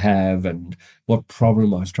wanted to have and what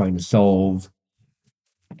problem I was trying to solve.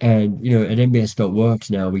 And, at MBS.works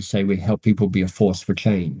now, we say we help people be a force for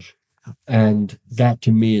change. And that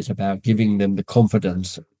to me is about giving them the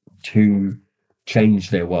confidence to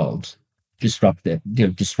change their worlds, disrupt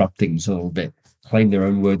things a little bit, claim their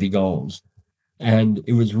own worthy goals. And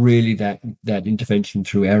it was really that intervention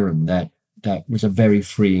through Erin that was a very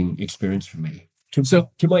freeing experience for me. To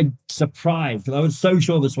my surprise, because I was so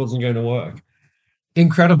sure this wasn't going to work.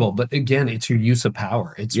 Incredible. But again, it's your use of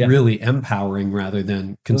power. It's really empowering rather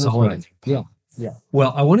than consolidating. Right. Yeah.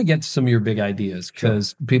 Well, I want to get to some of your big ideas,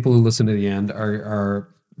 because people who listen to the end are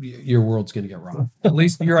your world's going to get rocked. At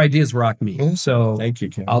least your ideas rock me. So thank you,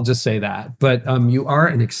 Ken. I'll just say that. But you are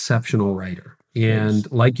an exceptional writer. And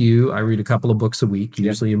like you, I read a couple of books a week,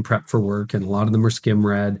 usually in prep for work, and a lot of them are skim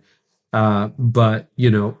read. But,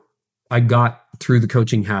 I got through the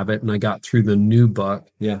coaching habit, and I got through the new book,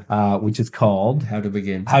 which is called How to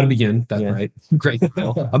Begin. How to Begin. That's right. Great.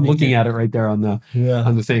 I'm looking at it right there on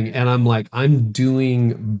the thing. And I'm like, I'm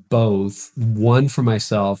doing both, one for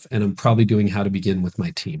myself, and I'm probably doing How to Begin with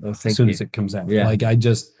my team as soon as it comes out. Yeah. Like I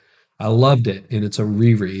loved it, and it's a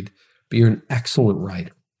reread, but you're an excellent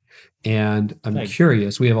writer. And I'm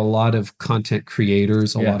curious, we have a lot of content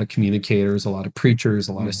creators, a lot of communicators, a lot of preachers,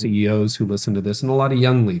 a lot of CEOs who listen to this, and a lot of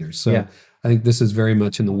young leaders. So I think this is very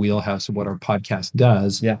much in the wheelhouse of what our podcast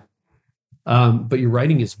does. Yeah. But your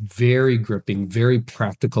writing is very gripping, very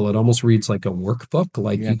practical. It almost reads like a workbook.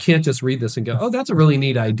 Like you can't just read this and go, oh, that's a really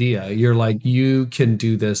neat idea. You're like, you can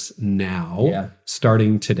do this now,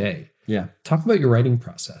 starting today. Yeah. Talk about your writing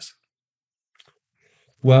process.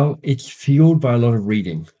 Well, it's fueled by a lot of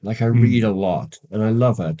reading. Like I read a lot and I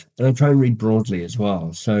love it. And I try and read broadly as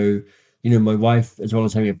well. So, my wife, as well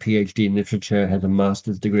as having a PhD in literature, has a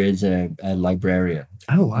master's degree as a librarian.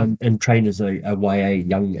 Oh, wow. And trained as a YA,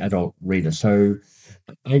 young adult reader. So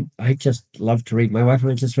I just love to read. My wife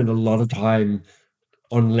and I just spend a lot of time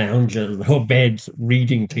on lounges or beds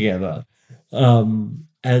reading together. And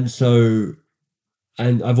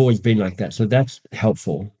I've always been like that. So that's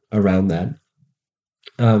helpful around that.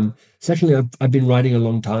 Secondly, I've been writing a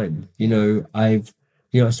long time. I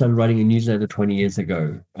started writing a newsletter 20 years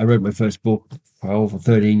ago. I wrote my first book 12 or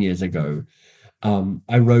 13 years ago.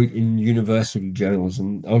 I wrote in university journals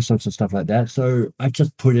and all sorts of stuff like that. So I've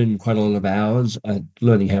just put in quite a lot of hours at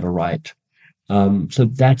learning how to write. So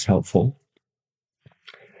that's helpful.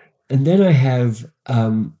 And then I have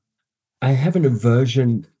an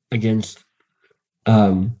aversion against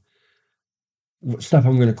stuff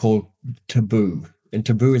I'm going to call taboo. And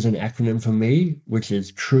taboo is an acronym for me, which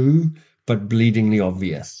is true, but bleedingly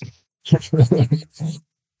obvious.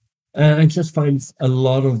 And I just find a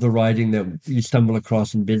lot of the writing that you stumble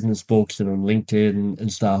across in business books and on LinkedIn and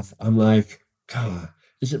stuff, I'm like, God,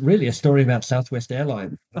 is it really a story about Southwest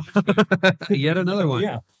Airlines? Yet another one.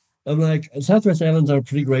 Yeah. I'm like, Southwest Airlines are a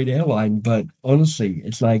pretty great airline, but honestly,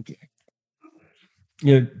 it's like,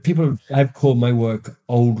 people have called my work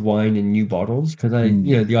old wine in new bottles because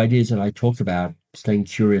the ideas that I talk about, staying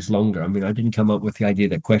curious longer. I mean, I didn't come up with the idea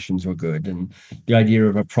that questions were good and the idea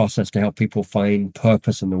of a process to help people find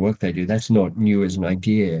purpose in the work they do. That's not new as an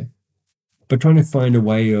idea. But trying to find a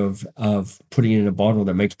way of putting it in a bottle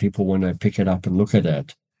that makes people want to pick it up and look at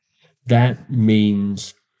it, that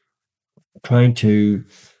means trying to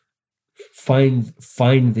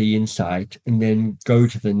find the insight and then go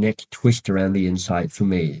to the next twist around the insight for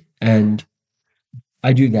me. And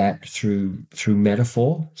I do that through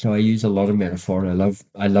metaphor. So I use a lot of metaphor, and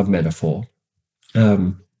I love metaphor.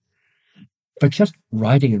 But just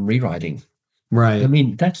writing and rewriting. Right. I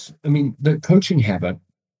mean, the coaching habit.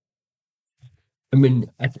 I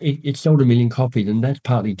mean, it sold 1 million copies, and that's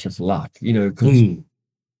partly just luck, because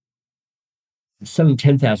selling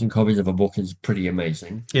 10,000 copies of a book is pretty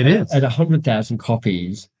amazing. It is. At 100,000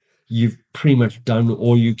 copies, you've pretty much done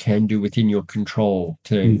all you can do within your control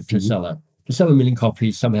to sell it. To sell 1 million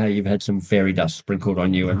copies, somehow you've had some fairy dust sprinkled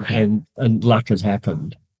on you, and luck has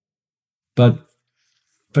happened. But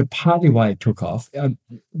partly why it took off,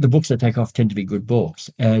 the books that take off tend to be good books,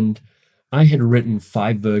 and I had written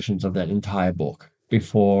 5 versions of that entire book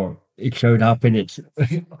before it showed up in its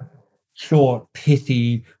short,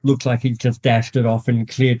 pithy, looked like he just dashed it off in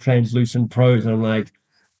clear, translucent prose. And I'm like,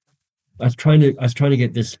 I was trying to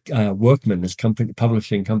get this Workman, this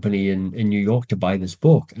publishing company in New York, to buy this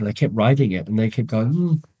book, and I kept writing it, and they kept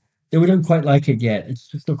going, we don't quite like it yet. It's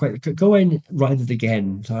just not quite. Go in and write it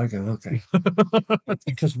again. So I go, okay.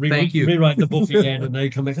 Just rewrite the book again, and they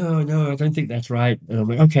come back, oh no, I don't think that's right. And I'm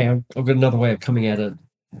like, okay, I've got another way of coming at it.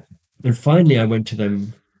 And finally, I went to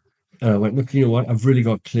them. And I went, look, you know what? I've really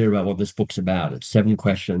got clear about what this book's about. It's 7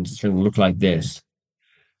 questions. It's going to look like this.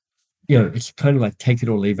 It's kind of like take it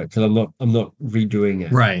or leave it, because I'm not redoing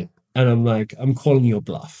it. Right. And I'm like, I'm calling your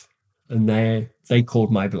bluff. And they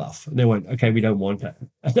called my bluff. And they went, okay, we don't want it.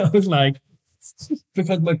 And I was like,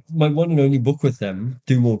 because my one and only book with them,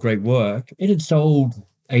 Do More Great Work, it had sold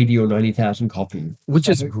 80 or 90,000 copies. Which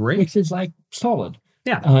is great. Which is like solid.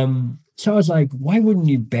 Yeah. So I was like, why wouldn't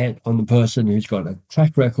you bet on the person who's got a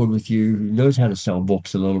track record with you, who knows how to sell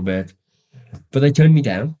books a little bit? But they turned me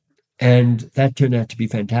down, and that turned out to be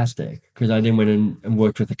fantastic, because I then went in and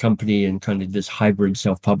worked with a company and kind of this hybrid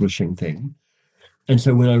self-publishing thing. And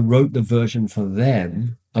so when I wrote the version for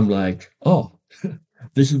them, I'm like, oh,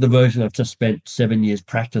 this is the version I've just spent 7 years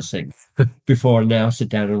practicing before I now sit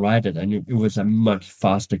down and write it. And it was a much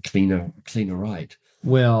faster, cleaner write.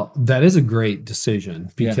 Well, that is a great decision,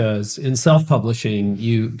 because in self-publishing,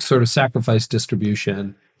 you sort of sacrifice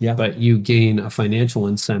distribution Yeah. but you gain a financial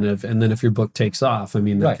incentive. And then if your book takes off, I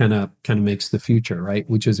mean, that Right. kind of makes the future, right?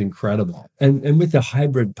 Which is incredible. And with the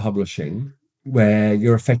hybrid publishing, where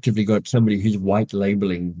you're effectively got somebody who's white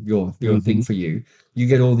labeling your thing for you, you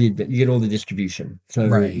get all the distribution. So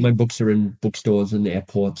Right. my books are in bookstores and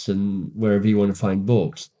airports and wherever you want to find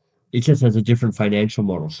books. It just has a different financial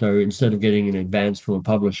model. So instead of getting an advance from a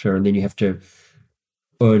publisher and then you have to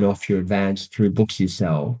earn off your advance through books you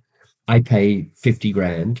sell, I pay 50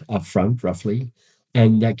 grand up front, roughly,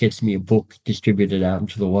 and that gets me a book distributed out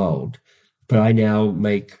into the world. But I now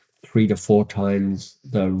make 3 to 4 times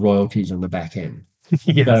the royalties on the back end.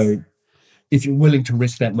 Yes. So if you're willing to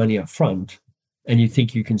risk that money up front and you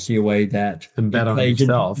think you can see a way that And bet on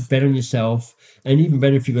yourself. bet on yourself, and even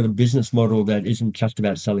better if you've got a business model that isn't just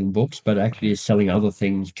about selling books, but actually is selling other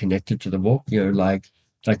things connected to the book,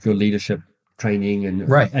 like your leadership training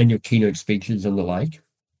and your keynote speeches and the like,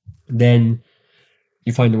 then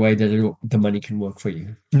you find a way that the money can work for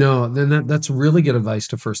you. No, then that's really good advice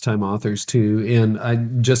to first-time authors too. And I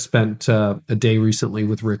just spent a day recently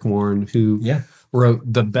with Rick Warren, who wrote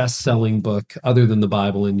the best-selling book other than the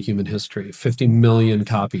Bible in human history, 50 million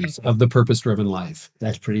copies of The Purpose-Driven Life.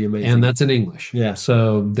 That's pretty amazing. And that's in English. Yeah.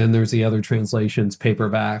 So then there's the other translations,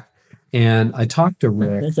 paperback. And I talked to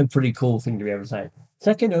Rick. That's a pretty cool thing to be able to say.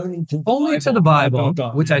 Second only to the Bible,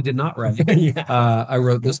 which I did not write. I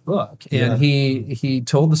wrote this book, and he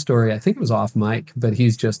told the story. I think it was off mic, but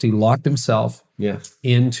he locked himself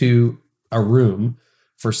into a room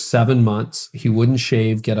for 7 months. He wouldn't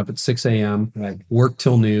shave, get up at 6 a.m., work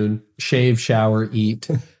till noon, shave, shower, eat,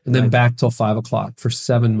 and then back till 5 o'clock for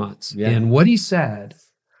 7 months. Yeah. And what he said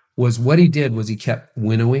was he kept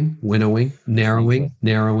winnowing,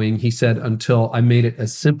 narrowing. He said, until I made it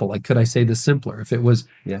as simple. Like, could I say this simpler? If it was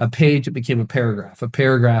a page, it became a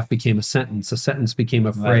paragraph became a sentence became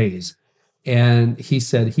a phrase. And he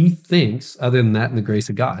said he thinks, other than that, in the grace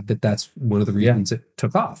of God, that's one of the reasons it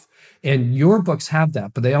took off. And your books have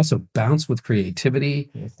that, but they also bounce with creativity,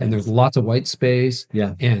 and there's lots of white space,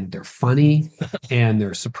 and they're funny, and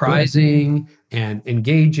they're surprising and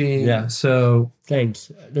engaging. Yeah. So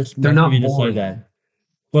thanks. They're not boring. That.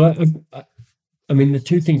 Well, I mean, the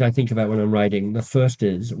two things I think about when I'm writing, the first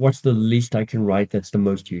is, what's the least I can write that's the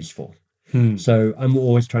most useful? So I'm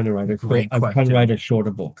always trying to write a shorter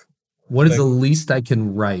book. What is the least I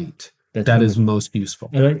can write that is most useful?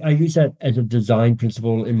 And I use that as a design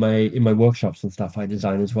principle in my workshops and stuff I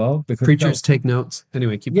design as well. Because preachers take notes.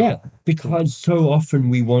 Anyway, keep going. Because so often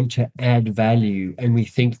we want to add value, and we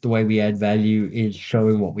think the way we add value is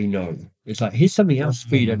showing what we know. It's like, here's something else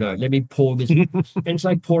for you to know. Let me pour this. And it's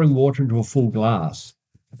like pouring water into a full glass.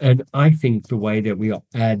 And I think the way that we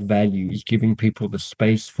add value is giving people the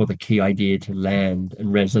space for the key idea to land and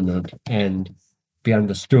resonate and be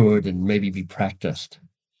understood and maybe be practiced.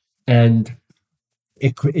 And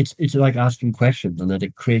it's like asking questions, and that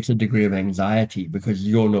it creates a degree of anxiety because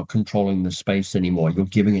you're not controlling the space anymore. You're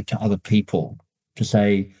giving it to other people to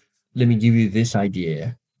say, let me give you this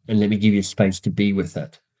idea and let me give you space to be with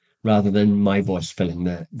it, rather than my voice filling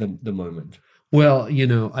the moment. Well,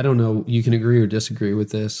 I don't know, you can agree or disagree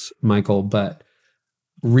with this, Michael, but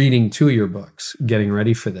reading 2 of your books, getting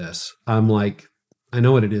ready for this, I'm like, I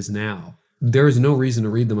know what it is now. There is no reason to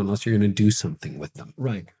read them unless you're going to do something with them.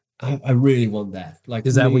 Right. I really want that. Like,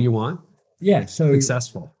 is that what you want? Yeah. So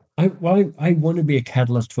successful. I want to be a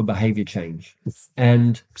catalyst for behavior change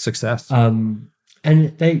and success. And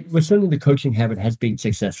certainly the coaching habit has been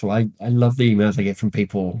successful. I love the emails I get from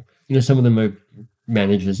people. Some of them are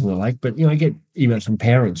managers and the like, but I get emails from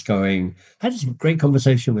parents going, I had this great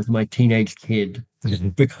conversation with my teenage kid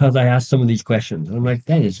because I asked some of these questions. And I'm like,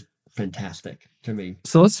 that is fantastic to me.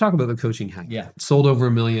 So let's talk about the coaching hack. Yeah. Sold over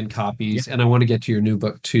 1 million copies. And I want to get to your new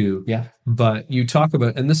book too. Yeah. But you talk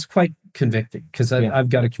about, and this is quite convicting because I've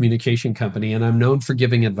got a communication company and I'm known for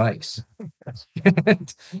giving advice.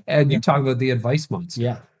 and you talk about the advice monster.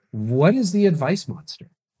 Yeah. What is the advice monster?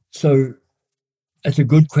 So it's a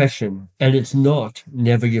good question. And it's not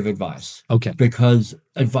never give advice. Okay. Because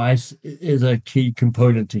advice is a key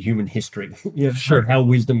component to human history. Sure. How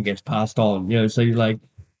wisdom gets passed on. So you're like,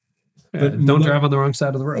 but don't drive on the wrong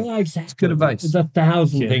side of the road. Yeah, exactly. It's good advice. There's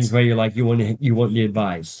 1,000 things where you're like, you want the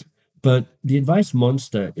advice. But the advice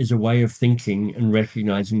monster is a way of thinking and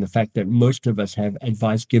recognizing the fact that most of us have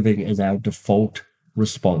advice giving as our default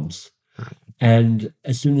response. And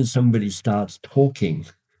as soon as somebody starts talking,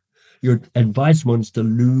 your advice monster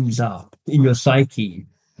looms up in your psyche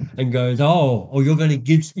and goes, oh, you're going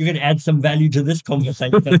to add some value to this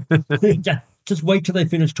conversation. Just wait till they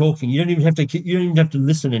finish talking. You don't even have to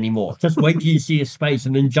listen anymore. Just wait till you see a space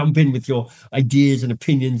and then jump in with your ideas and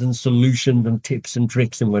opinions and solutions and tips and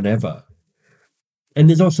tricks and whatever. And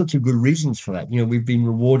there's all sorts of good reasons for that. We've been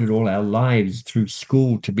rewarded all our lives through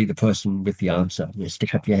school to be the person with the answer.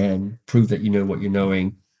 Stick up your hand, prove that you know what you're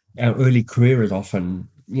knowing. Our early career is often,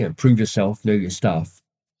 prove yourself, know your stuff.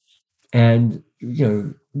 And,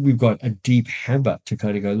 we've got a deep habit to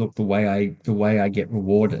kind of go, look, the way I get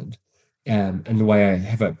rewarded and the way I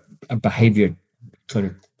have a behavior kind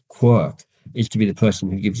of quirk is to be the person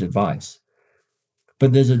who gives advice.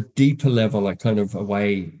 But there's a deeper level, like kind of a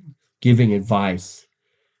way giving advice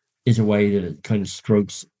is a way that it kind of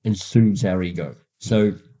strokes and soothes our ego.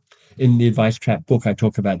 So in the Advice Trap book, I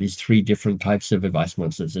talk about these 3 different types of advice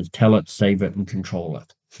monsters. There's tell it, save it, and control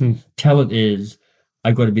it. Tell it is,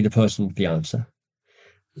 I've got to be the person with the answer.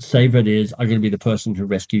 Save it is, I'm going to be the person who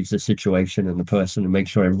rescues the situation and the person and make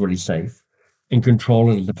sure everybody's safe. And control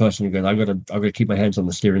it is the person who goes, I've got to keep my hands on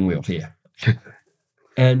the steering wheel here.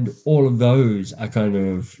 And all of those are kind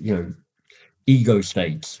of, ego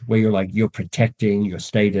states where you're protecting your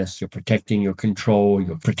status, you're protecting your control,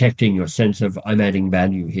 you're protecting your sense of I'm adding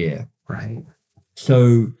value here. Right.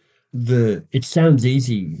 So it sounds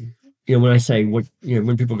easy. When I say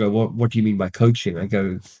when people go, what do you mean by coaching? I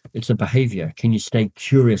go, it's a behavior. Can you stay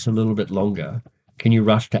curious a little bit longer? Can you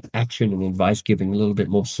rush to action and advice giving a little bit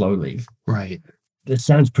more slowly? Right. It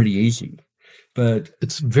sounds pretty easy, but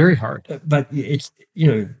it's very hard. But it's,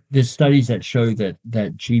 there's studies that show that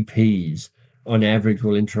GPs on average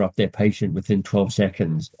will interrupt their patient within 12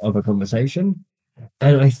 seconds of a conversation.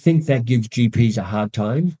 And I think that gives GPs a hard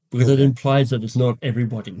time because it implies that it's not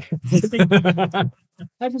everybody.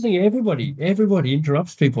 I just think everybody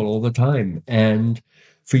interrupts people all the time. And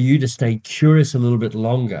for you to stay curious a little bit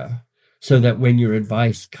longer so that when your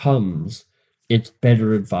advice comes, it's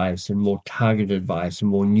better advice and more targeted advice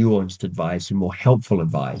and more nuanced advice and more helpful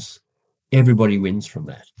advice, everybody wins from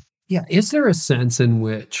that. Yeah. Is there a sense in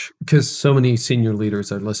which, because so many senior leaders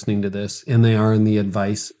are listening to this and they are in the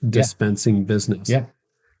advice dispensing business. Yeah.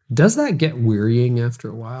 Does that get wearying after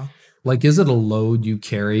a while? Like, is it a load you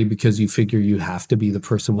carry because you figure you have to be the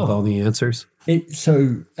person with all the answers?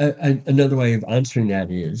 Another way of answering that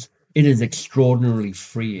is, it is extraordinarily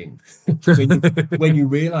freeing when you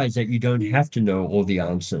realize that you don't have to know all the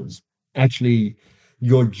answers. Actually,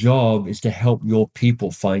 your job is to help your people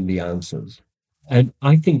find the answers. And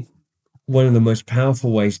I think one of the most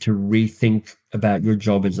powerful ways to rethink about your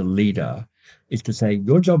job as a leader is to say,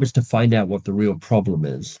 your job is to find out what the real problem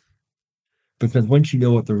is. Because once you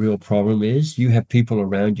know what the real problem is, you have people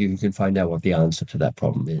around you who can find out what the answer to that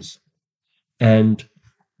problem is. And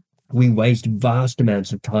we waste vast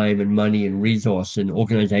amounts of time and money and resource in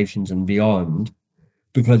organizations and beyond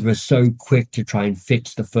because we're so quick to try and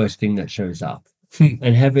fix the first thing that shows up.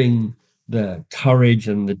 And having the courage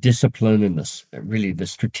and the discipline and the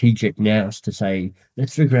strategic nous to say,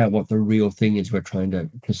 let's figure out what the real thing is we're trying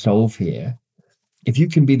to solve here. If you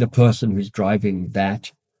can be the person who's driving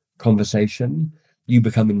that conversation, you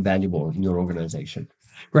become invaluable in your organization.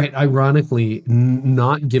 Right. Ironically,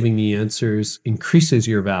 not giving the answers increases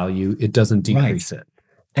your value. It doesn't decrease it.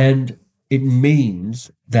 And it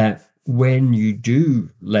means that when you do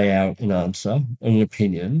lay out an answer, an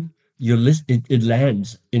opinion, it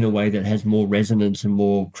lands in a way that has more resonance and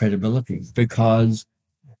more credibility because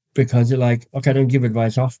you're like, okay, I don't give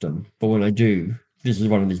advice often, but when I do, this is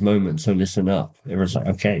one of these moments, so listen up. Everyone's like,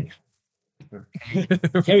 okay.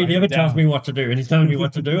 Kerry never tells me what to do, and he's telling me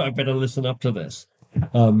what to do. I better listen up to this.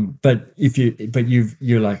 But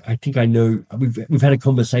you're like, I think I know. We've had a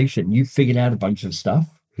conversation. You've figured out a bunch of stuff.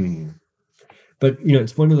 But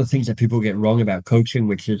it's one of the things that people get wrong about coaching,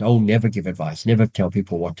 which is, never give advice, never tell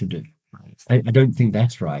people what to do. I don't think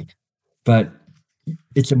that's right. But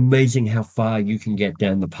it's amazing how far you can get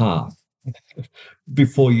down the path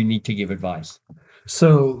before you need to give advice.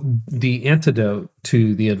 So the antidote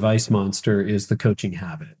to the advice monster is the coaching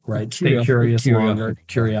habit, right? Stay curious longer,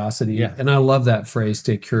 curiosity. Yeah. And I love that phrase,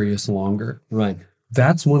 stay curious longer. Right.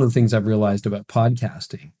 That's one of the things I've realized about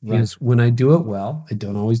podcasting is when I do it well, I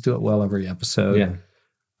don't always do it well every episode. Yeah.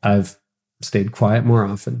 I've stayed quiet more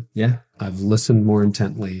often. Yeah. I've listened more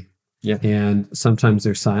intently. Yeah. And sometimes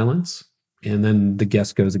there's silence and then the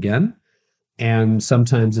guest goes again. And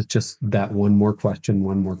sometimes it's just that one more question.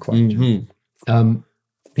 Mm-hmm.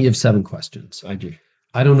 You have 7 questions. I do.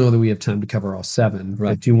 I don't know that we have time to cover all 7,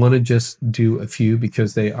 right. But do you want to just do a few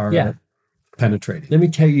because they are penetrating? Let me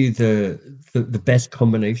tell you the best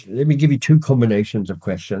combination. Let me give you 2 combinations of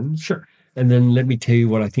questions. Sure. And then let me tell you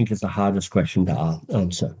what I think is the hardest question to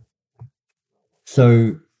answer.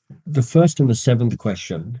 So the first and the 7th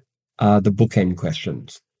question are the bookend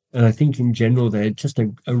questions. And I think in general, they're just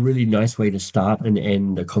a really nice way to start and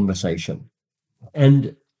end a conversation.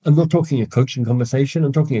 And I'm not talking a coaching conversation.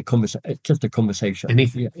 I'm talking just a conversation.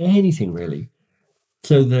 Anything really.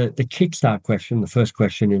 So the kickstart question, the first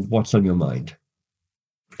question is, what's on your mind?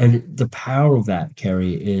 And the power of that,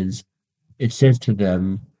 Kerry, is it says to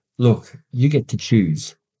them, look, you get to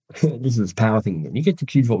choose. This is this power thing again. You get to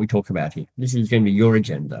choose what we talk about here. This is going to be your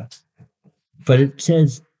agenda. But it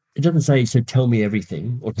doesn't say, so tell me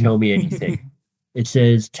everything or tell me anything. It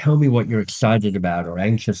says, tell me what you're excited about or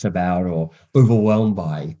anxious about or overwhelmed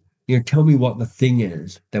by. Tell me what the thing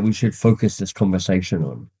is that we should focus this conversation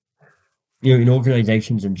on. In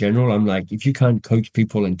organizations in general, I'm like, if you can't coach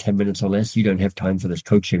people in 10 minutes or less, you don't have time for this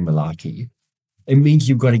coaching malarkey. It means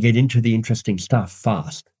you've got to get into the interesting stuff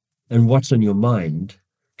fast. And what's on your mind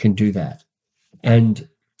can do that. And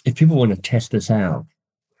if people want to test this out,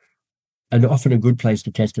 and often a good place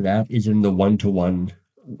to test it out is in the one-to-one,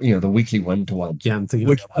 the weekly one-to-ones,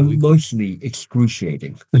 which are mostly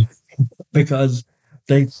excruciating because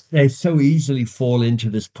they so easily fall into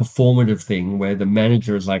this performative thing where the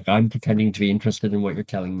manager is like, I'm pretending to be interested in what you're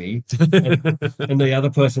telling me. And the other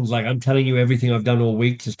person's like, I'm telling you everything I've done all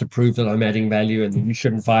week just to prove that I'm adding value and that you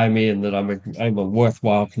shouldn't fire me and that I'm a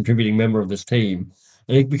worthwhile contributing member of this team.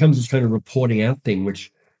 And it becomes this kind of reporting out thing,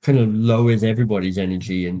 which kind of lowers everybody's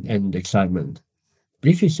energy and excitement. But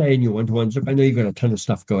if you say in your one-to-ones, look, I know you've got a ton of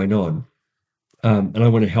stuff going on, and I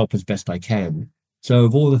want to help as best I can. So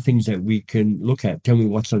of all the things that we can look at, tell me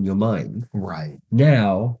what's on your mind. Right.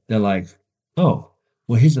 Now they're like, oh,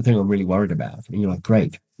 well, here's the thing I'm really worried about. And you're like,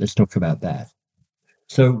 great, let's talk about that.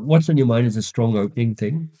 So what's on your mind is a strong opening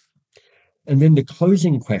thing. And then the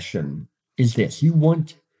closing question is this.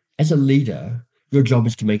 As a leader, your job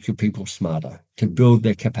is to make your people smarter, to build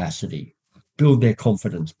their capacity, build their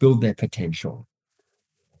confidence, build their potential.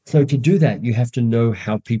 So to do that, you have to know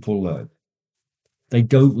how people learn. They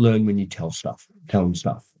don't learn when you tell them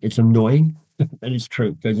stuff. It's annoying, and it's true.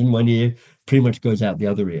 It goes in one ear, pretty much goes out the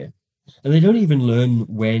other ear. And they don't even learn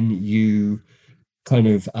when you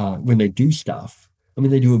when they do stuff. I mean,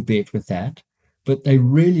 they do a bit with that, but they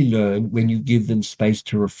really learn when you give them space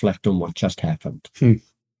to reflect on what just happened.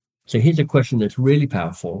 So here's a question that's really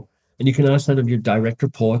powerful. And you can ask that of your direct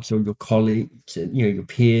reports or your colleagues, your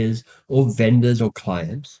peers or vendors or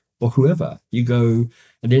clients or whoever. You go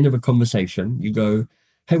at the end of a conversation, you go,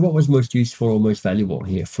 hey, what was most useful or most valuable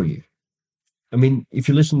here for you? I mean, if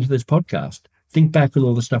you listen to this podcast, think back on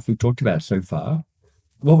all the stuff we've talked about so far.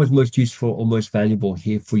 What was most useful or most valuable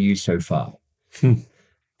here for you so far?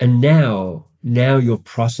 And now you're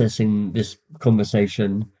processing this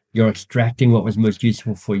conversation. You're extracting what was most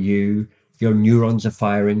useful for you. Your neurons are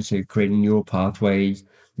firing, so you're creating neural pathways.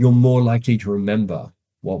 You're more likely to remember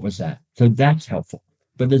what was that. So that's helpful.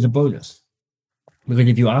 But there's a bonus. Because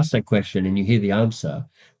if you ask that question and you hear the answer,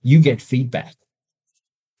 you get feedback.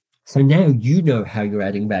 So now you know how you're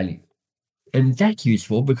adding value. And that's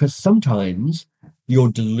useful because sometimes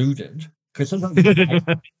you're deluded. Because sometimes you're like,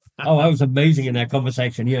 oh, I was amazing in that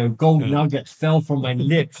conversation. Gold nuggets fell from my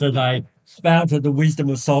lips as I spouted the wisdom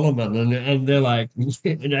of Solomon. And they're like,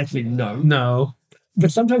 and actually, no.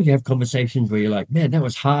 But sometimes you have conversations where you're like, man, that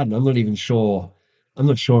was hard. And I'm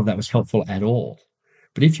not sure if that was helpful at all.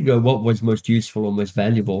 But if you go, what was most useful or most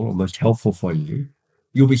valuable or most helpful for you,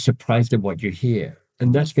 you'll be surprised at what you hear.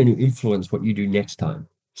 And that's going to influence what you do next time.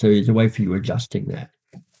 So there's a way for you adjusting that.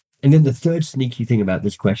 And then the third sneaky thing about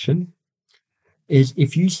this question is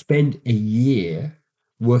if you spend a year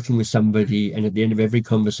working with somebody and at the end of every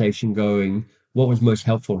conversation going, what was most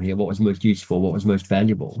helpful here? What was most useful? What was most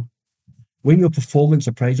valuable? When your performance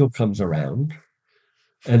appraisal comes around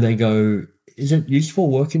and they go, is it useful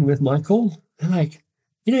working with Michael? They're like,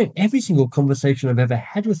 every single conversation I've ever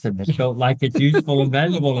had with them has felt like it's useful and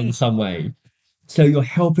valuable in some way. So you're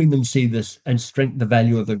helping them see this and strengthen the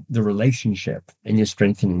value of the relationship, and you're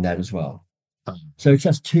strengthening that as well. So it's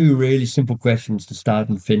just two really simple questions to start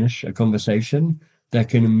and finish a conversation that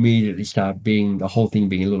can immediately start the whole thing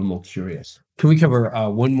being a little more curious. Can we cover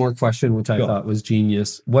one more question, which I thought was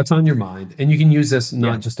genius? What's on your mind? And you can use this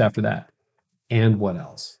not just after that. And what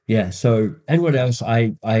else? Yeah. So, and what else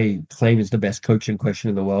I claim is the best coaching question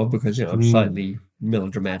in the world because, I'm slightly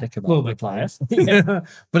melodramatic about my class. But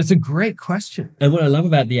it's a great question. And what I love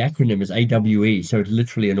about the acronym is AWE. So it's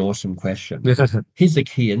literally an awesome question. Here's the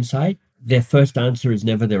key insight. Their first answer is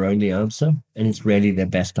never their only answer, and it's rarely their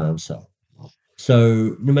best answer.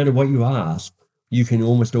 So no matter what you ask, you can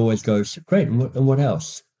almost always go, great, and what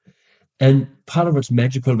else? And part of what's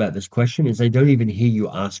magical about this question is they don't even hear you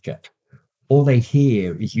ask it. All they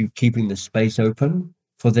hear is you keeping the space open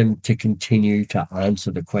for them to continue to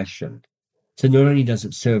answer the question. So not only does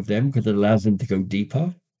it serve them because it allows them to go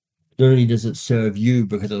deeper, not only does it serve you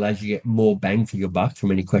because it allows you to get more bang for your buck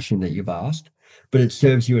from any question that you've asked, but it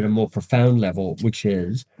serves you at a more profound level, which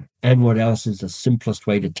is, and what else is the simplest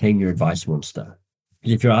way to tame your advice monster?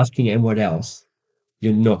 Because if you're asking, and what else,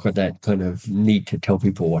 you're not got that kind of need to tell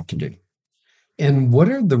people what to do. And what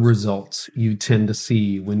are the results you tend to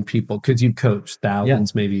see when people, because you've coached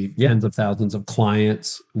thousands, maybe tens of thousands of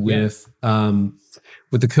clients with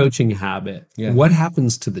the coaching habit, what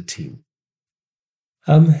happens to the team?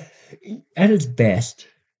 At its best,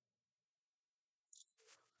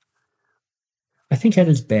 I think at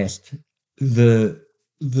its best, the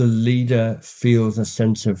leader feels a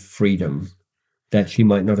sense of freedom that she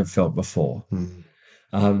might not have felt before.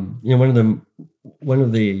 One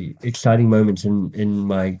of the exciting moments in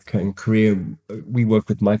my career, we worked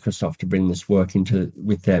with Microsoft to bring this work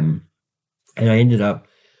with them, and I ended up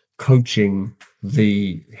coaching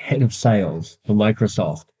the head of sales for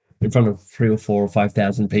Microsoft in front of 3,000 or 4,000 or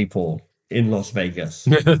 5,000 people in Las Vegas.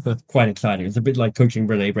 Quite exciting. It's a bit like coaching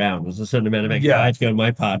Brene Brown. There's a certain amount of anxiety on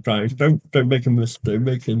my part. Don't make a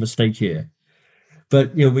mistake here.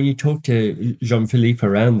 But when you talk to Jean-Philippe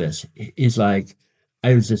around this, it's like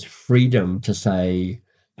I was this freedom to say,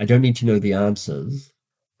 I don't need to know the answers,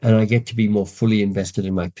 and I get to be more fully invested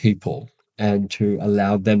in my people and to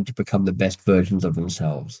allow them to become the best versions of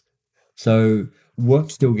themselves. So work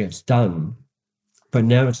still gets done, but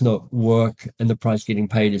now it's not work and the price getting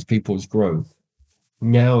paid is people's growth.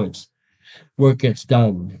 Now it's work gets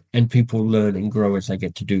done and people learn and grow as they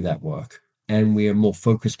get to do that work. And we are more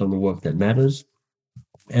focused on the work that matters.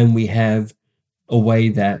 And we have a way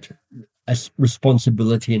that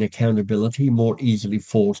responsibility and accountability more easily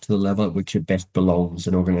falls to the level at which it best belongs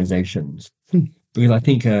in organizations. Because I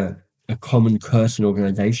think a common curse in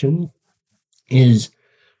organization is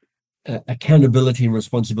accountability and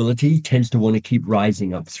responsibility tends to want to keep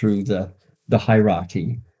rising up through the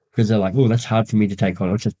hierarchy, because they're like, oh, that's hard for me to take on.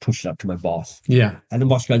 I'll just push it up to my boss. Yeah. And the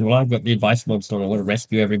boss goes, well, I've got the advice monster and I want to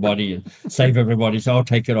rescue everybody and save everybody. So I'll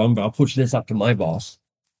take it on, but I'll push this up to my boss.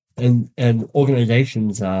 And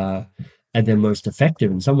organizations are at their most effective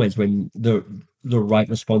in some ways when the right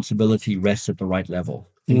responsibility rests at the right level.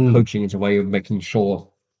 And coaching is a way of making sure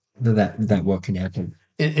that work can happen.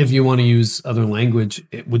 If you want to use other language,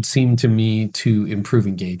 it would seem to me to improve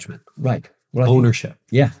engagement. Right. Ownership.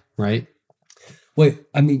 Yeah. Right. Well,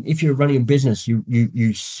 I mean, if you're running a business,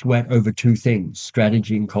 you sweat over two things: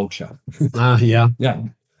 strategy and culture. Yeah. Yeah.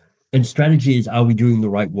 And strategy is, are we doing the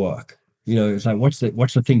right work? It's like, what's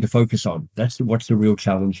the thing to focus on? What's the real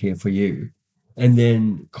challenge here for you? And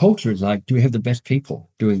then culture is like, do we have the best people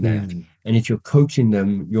doing that? And if you're coaching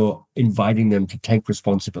them, you're inviting them to take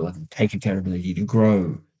responsibility, take accountability, to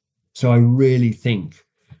grow. So I really think,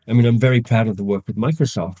 I'm very proud of the work with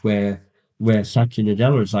Microsoft where Satya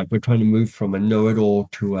Nadella is like, we're trying to move from a know-it-all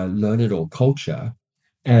to a learn-it-all culture.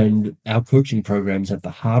 And our coaching program's at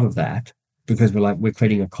the heart of that, because we're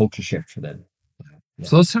creating a culture shift for them. Yeah.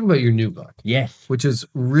 So let's talk about your new book. Yes. Which is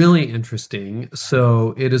really interesting.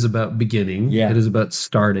 So it is about beginning. Yeah. It is about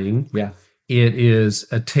starting. Yeah. It is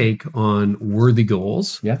a take on worthy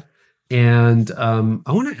goals. Yeah. And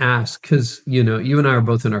I want to ask, because, you and I are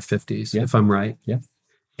both in our 50s, if I'm right. Yeah.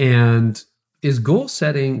 And is goal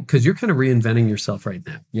setting, because you're kind of reinventing yourself right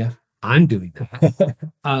now. Yeah. I'm doing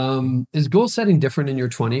that. Is goal setting different in your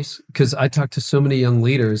 20s? Because I talk to so many young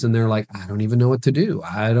leaders and they're like, I don't even know what to do.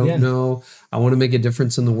 I don't know. I want to make a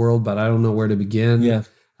difference in the world, but I don't know where to begin. Yeah.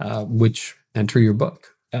 Which enter your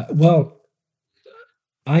book.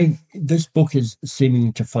 This book is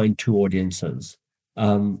seeming to find two audiences.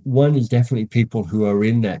 One is definitely people who are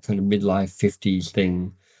in that kind of midlife 50s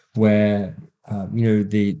thing where,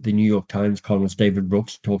 the New York Times columnist David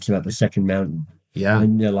Brooks talks about the second mountain. Yeah.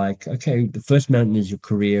 And they're like, okay, the first mountain is your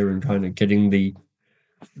career and kind of getting the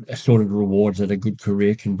sort of rewards that a good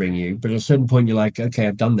career can bring you. But at a certain point, you're like, okay,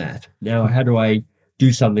 I've done that. Now, how do I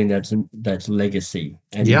do something that's legacy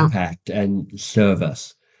and impact and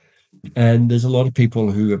service? And there's a lot of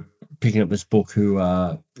people who are picking up this book who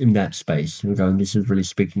are in that space and going, this is really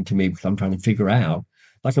speaking to me because I'm trying to figure out,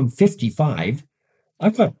 like, I'm 55.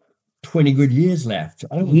 I've got 20 good years left.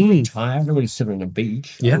 I don't want to retire. I don't want to sit on a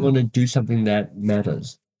beach. I want to do something that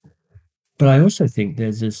matters. But I also think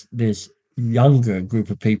there's this younger group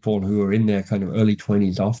of people who are in their kind of early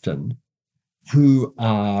 20s often, who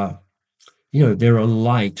are, they're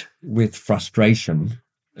alight with frustration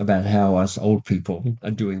about how us old people are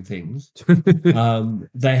doing things.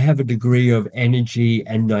 They have a degree of energy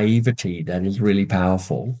and naivety that is really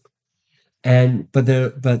powerful. But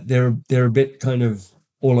they're a bit kind of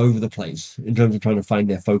all over the place in terms of trying to find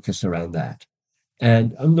their focus around that.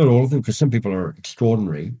 And I'm not all of them, because some people are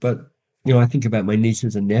extraordinary, but I think about my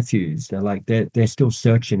nieces and nephews. They're still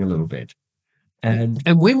searching a little bit. And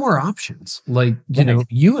way more options. Like,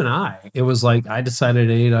 you and I, it was like, I decided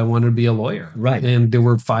at 8, I wanted to be a lawyer. Right. And there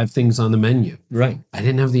were 5 things on the menu. Right. I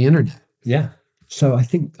didn't have the internet. Yeah. So I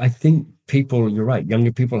think people, you're right,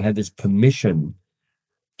 younger people have this permission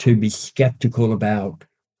to be skeptical about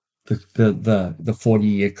the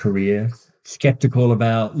 40-year career, skeptical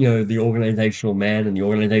about, the organizational man and the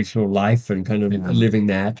organizational life and kind of living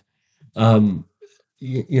that.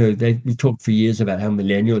 We talked for years about how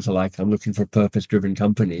millennials are like, I'm looking for purpose-driven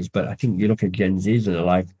companies, but I think you look at Gen Zs and they're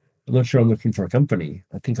like, I'm not sure I'm looking for a company.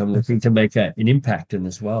 I think I'm looking to make an impact in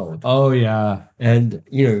this world. Oh, yeah. And,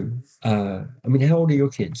 how old are your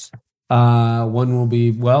kids? One will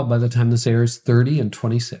be, by the time this airs, 30 and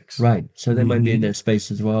 26. Right. So they might be in that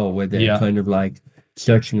space as well, where they're kind of like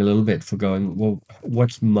searching a little bit for going, well,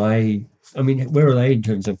 where are they in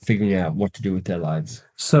terms of figuring out what to do with their lives?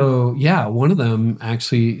 So, one of them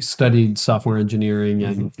actually studied software engineering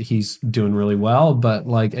and he's doing really well. But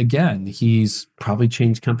again, he's probably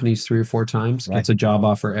changed companies 3 or 4 times. Right. Gets a job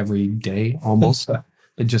offer every day almost.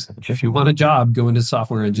 It just, if you want a job, go into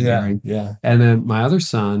software engineering. Yeah. And then my other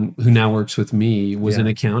son, who now works with me, was in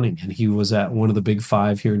accounting, and he was at one of the big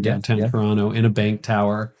 5 here in downtown Toronto in a bank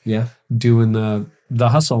tower, doing the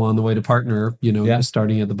hustle on the way to partner,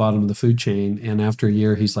 starting at the bottom of the food chain. And after a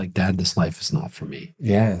year, he's like, Dad, this life is not for me.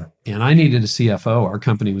 Yeah. And I needed a CFO. Our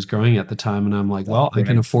company was growing at the time. And I'm like, I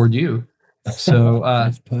can afford you. So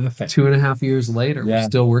that's perfect. 2.5 years later, we're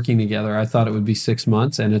still working together. I thought it would be 6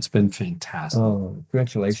 months, and it's been fantastic. Oh,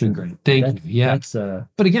 congratulations. It's been great. Thank you. Yeah.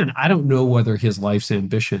 But again, I don't know whether his life's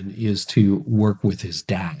ambition is to work with his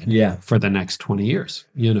dad for the next 20 years,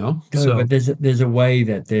 No, but there's a way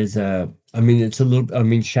that it's a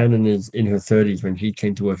little, Shannon is in her 30s when she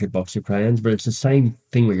came to work at Boxer Crayons, but it's the same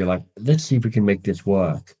thing where you're like, let's see if we can make this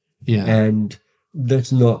work. Yeah. And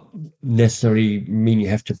that's not necessarily mean you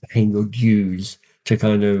have to pay your dues to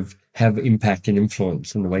kind of have impact and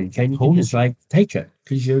influence in the way you can. You can just take it,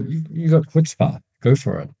 because you got chutzpah. Go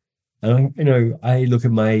for it. And I look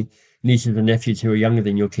at my nieces and nephews who are younger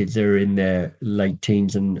than your kids. They're in their late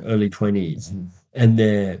teens and early 20s. Mm-hmm. And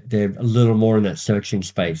they're a little more in that searching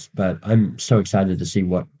space, but I'm so excited to see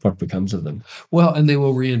what becomes of them. Well, and they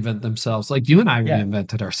will reinvent themselves. Like you and I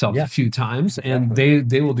reinvented ourselves a few times, and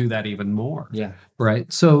they will do that even more. Yeah.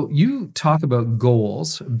 Right. So you talk about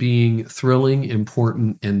goals being thrilling,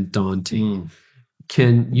 important, and daunting.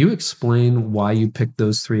 Can you explain why you picked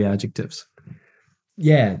those 3 adjectives?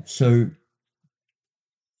 Yeah. So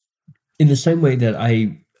in the same way that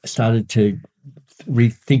I started to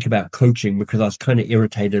rethink about coaching, because I was kind of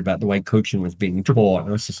irritated about the way coaching was being taught.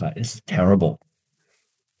 I was just like, this is terrible.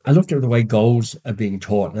 I looked at the way goals are being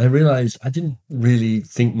taught, and I realized I didn't really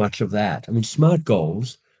think much of that. SMART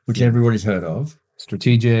goals, which everybody's heard of.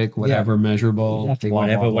 Strategic, whatever, measurable. Exactly,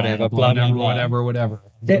 whatever.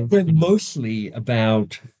 They're mostly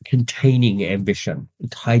about containing ambition,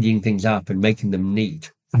 and tidying things up and making them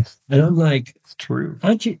neat. And I'm like, it's true.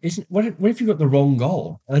 Aren't you? What if you got the wrong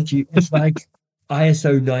goal? Aren't you? It's like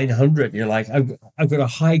ISO 900. You're like, I've got a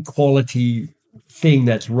high quality thing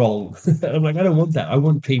that's wrong. I'm like, I don't want that. I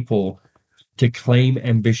want people to claim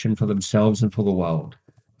ambition for themselves and for the world.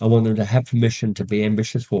 I want them to have permission to be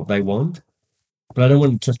ambitious for what they want, but I don't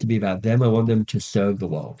want it just to be about them. I want them to serve the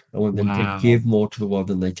world. I want them to give more to the world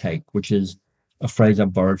than they take, which is a phrase I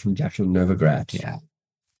borrowed from Jacqueline Novogratz. Yeah.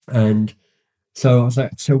 And so I was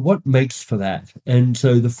like, so what makes for that? And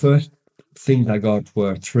so the first things I got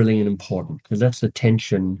were thrilling and important, because that's the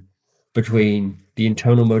tension between the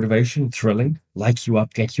internal motivation, thrilling, lights you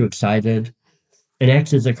up, gets you excited, and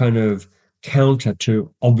acts as a kind of counter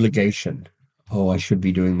to obligation. Oh, I should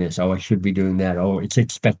be doing this. Oh, I should be doing that. Oh, it's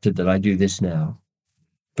expected that I do this now.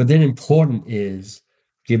 But then important is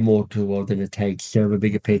give more to the world than it takes, serve a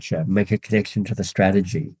bigger picture, make a connection to the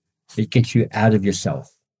strategy. It gets you out of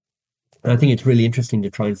yourself. And I think it's really interesting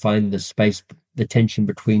to try and find the space, the tension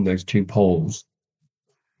between those 2 poles.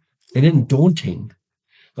 And then daunting.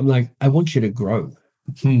 I'm like, I want you to grow.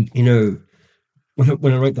 When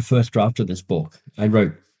I wrote the first draft of this book, I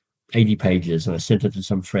wrote 80 pages and I sent it to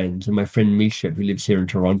some friends. And my friend Misha, who lives here in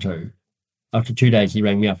Toronto, after 2 days, he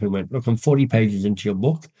rang me up and went, look, I'm 40 pages into your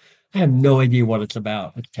book. I have no idea what it's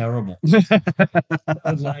about. It's terrible. I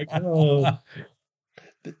was like, oh,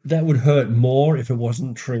 that would hurt more if it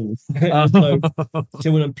wasn't true.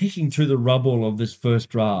 So when I'm picking through the rubble of this first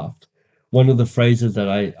draft, one of the phrases that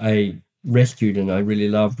I rescued and I really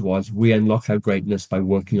loved was, we unlock our greatness by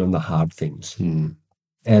working on the hard things. And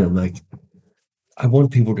I'm like, I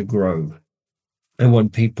want people to grow. I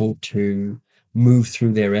want people to move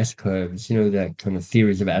through their S curves, that kind of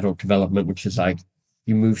theories of adult development, which is like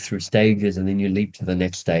you move through stages and then you leap to the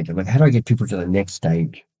next stage. I'm like, how do I get people to the next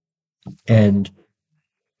stage? And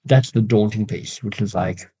that's the daunting piece, which is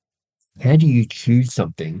like, how do you choose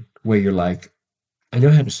something where you're like, I know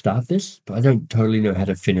how to start this, but I don't totally know how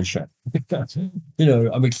to finish it.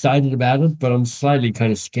 I'm excited about it, but I'm slightly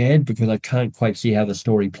kind of scared because I can't quite see how the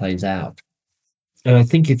story plays out. And I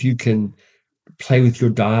think if you can play with your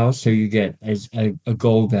dial so you get as a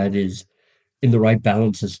goal that is in the right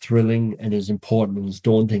balance, as thrilling and as important and as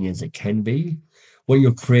daunting as it can be, what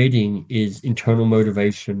you're creating is internal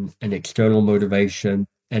motivation and external motivation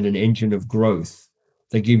and an engine of growth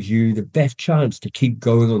that gives you the best chance to keep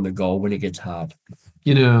going on the goal when it gets hard.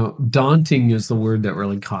 Daunting is the word that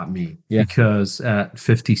really caught me because at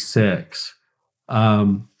 56,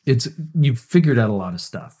 you've figured out a lot of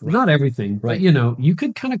stuff, not everything, but you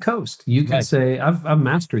could kind of coast. You could say, I've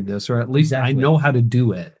mastered this, or at least I know how to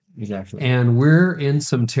do it. Exactly. And we're in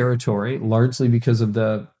some territory, largely because of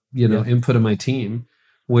the, input of my team,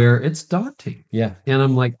 where it's daunting. Yeah. And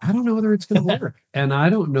I'm like, I don't know whether it's going to work. And I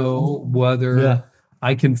don't know whether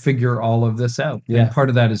I can figure all of this out. Yeah. And part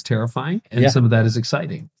of that is terrifying. And some of that is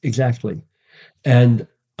exciting. Exactly. And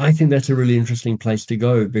I think that's a really interesting place to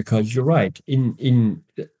go because you're right.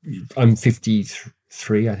 I'm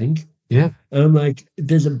 53, I think. Yeah. And I'm like,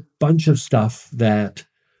 there's a bunch of stuff that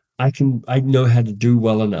I know how to do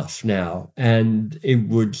well enough now, and it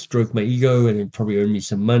would stroke my ego and it'd probably earn me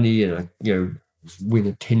some money and win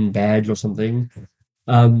a tin badge or something.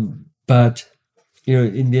 But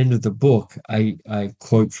in the end of the book, I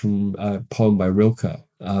quote from a poem by Rilke,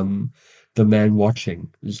 "The Man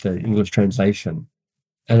Watching" is the English translation.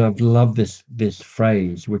 And I've loved this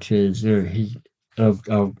phrase, which is, I love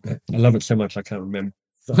it so much I can't remember.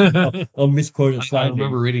 So I'll misquote it slightly. I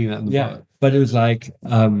remember reading that in the book. But it was like,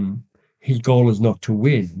 his goal is not to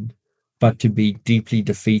win, but to be deeply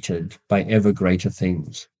defeated by ever greater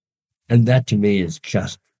things. And that to me is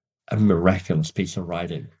just a miraculous piece of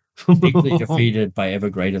writing. Deeply defeated by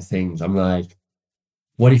ever greater things. I'm like,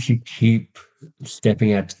 what if you keep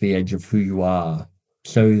stepping out to the edge of who you are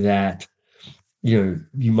so that you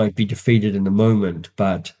might be defeated in the moment,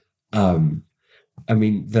 but the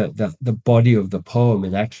body of the poem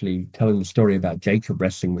is actually telling the story about Jacob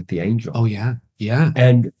wrestling with the angel. Oh yeah, yeah.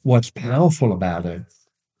 And what's powerful about it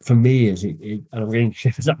for me is, and I'm getting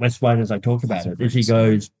shivers up my spine as I talk about it, is he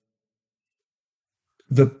goes,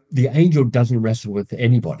 the angel doesn't wrestle with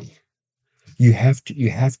anybody. You have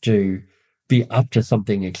to be up to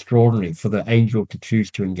something extraordinary for the angel to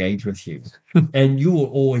choose to engage with you. And you will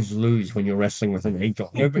always lose when you're wrestling with an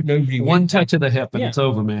angel. Nobody One touch of the hip and it's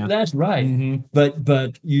over, man. That's right. Mm-hmm.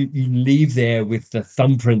 But you leave there with the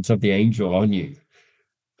thumbprints of the angel on you.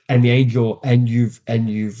 And the angel, and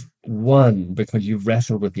you've won because you've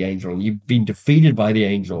wrestled with the angel and you've been defeated by the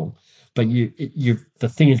angel. But the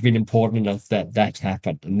thing has been important enough that that's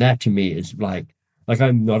happened. And that to me is like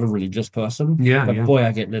I'm not a religious person, but boy,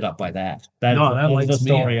 I get lit up by that. That lights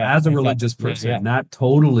me up. As a religious person. That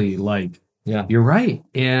totally you're right.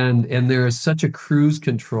 And there is such a cruise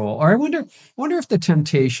control. Or I wonder if the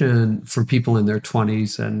temptation for people in their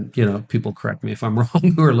 20s, and people correct me if I'm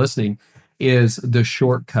wrong who are listening, is the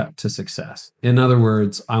shortcut to success. In other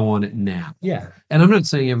words, I want it now. Yeah. And I'm not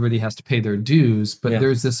saying everybody has to pay their dues, but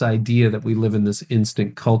there's this idea that we live in this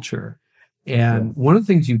instant culture. And one of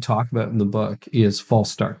the things you talk about in the book is false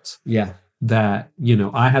starts. Yeah. That,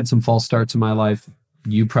 I had some false starts in my life.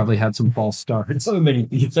 You probably had some false starts. So many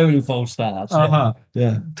false starts.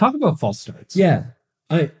 Yeah. Talk about false starts. Yeah.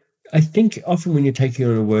 I think often when you're taking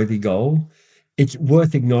on a worthy goal, it's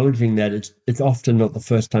worth acknowledging that it's often not the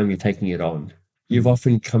first time you're taking it on. You've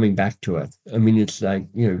often coming back to it. I mean, it's like,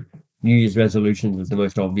 New Year's resolutions is the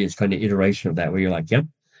most obvious kind of iteration of that, where you're like, yep,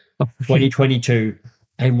 2022.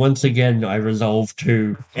 And once again, I resolve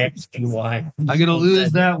to X and Y. I'm going to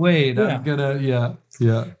lose that weight. Yeah. I'm going to,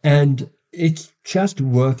 yeah. And it's just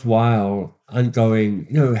worthwhile going,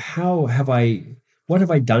 what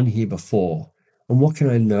have I done here before? And what can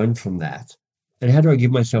I learn from that? And how do I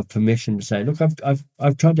give myself permission to say, look,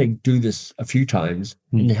 I've tried to do this a few times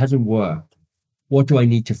and it hasn't worked. What do I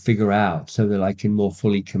need to figure out so that I can more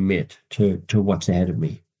fully commit to what's ahead of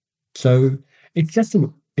me? So it's just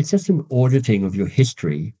an auditing of your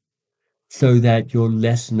history so that you're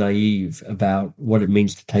less naive about what it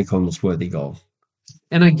means to take on this worthy goal.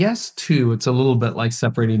 And I guess, too, it's a little bit like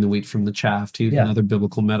separating the wheat from the chaff, to use another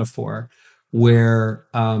biblical metaphor, where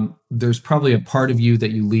there's probably a part of you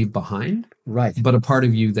that you leave behind, right? But a part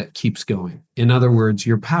of you that keeps going. In other words,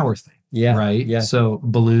 your power thing, right? Yeah. So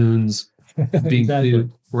balloons, being Exactly.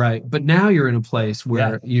 sued. Right. But now you're in a place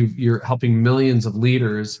where you're helping millions of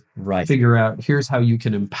leaders figure out here's how you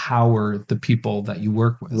can empower the people that you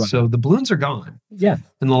work with. Right. So the balloons are gone. Yeah.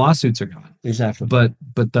 And the lawsuits are gone. Exactly. But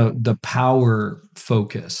the power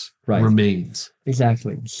focus remains.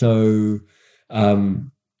 Exactly. So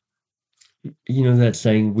that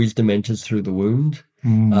saying, wisdom enters through the wound.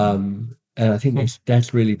 And I think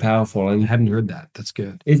that's really powerful. And I hadn't heard that. That's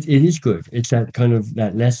good. It is good. It's that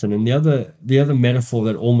lesson. And the other metaphor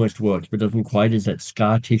that almost works but doesn't quite is that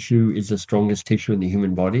scar tissue is the strongest tissue in the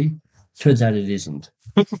human body. Turns out it isn't.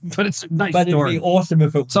 But it's a nice But story. it'd be awesome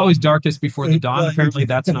if It's always darkest before the dawn. Apparently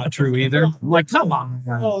that's not true either. I'm like, come on.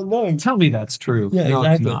 Oh no! Tell me that's true. Yeah, no,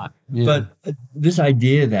 exactly. It's not. Yeah. But this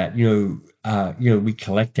idea that we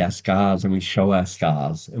collect our scars and we show our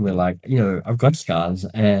scars, and we're like, I've got scars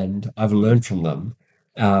and I've learned from them.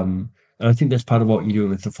 And I think that's part of what you're doing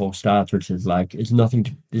with the false starts, which is like, it's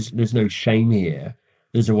nothing. There's no shame here.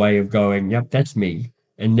 There's a way of going, yep, that's me,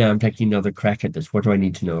 and now I'm taking another crack at this. What do I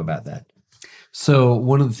need to know about that? So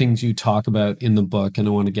one of the things you talk about in the book, and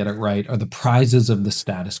I want to get it right, are the prizes of the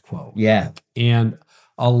status quo. Yeah. And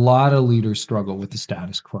a lot of leaders struggle with the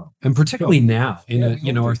status quo. And particularly now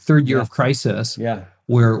in our third year of crisis,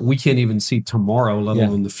 where we can't even see tomorrow, let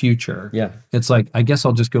alone the future. Yeah. It's like, I guess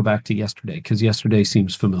I'll just go back to yesterday because yesterday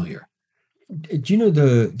seems familiar. Do you know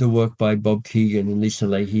the work by Bob Keegan and Lisa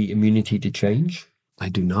Leahy, Immunity to Change? I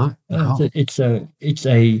do not. No.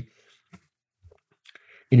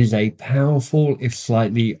 It is a powerful, if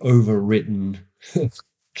slightly overwritten,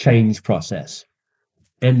 change process.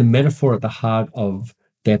 And the metaphor at the heart of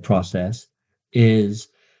their process is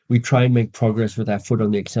we try and make progress with our foot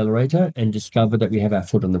on the accelerator and discover that we have our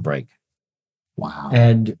foot on the brake. Wow.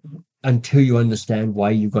 And until you understand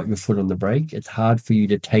why you got your foot on the brake, it's hard for you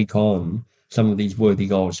to take on some of these worthy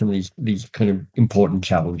goals, some of these kind of important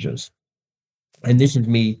challenges. And this is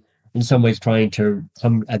me, in some ways, trying to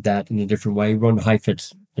come at that in a different way. Ron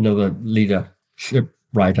Heifetz, another leadership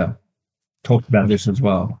writer, talked about this as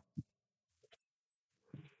well.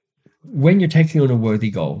 When you're taking on a worthy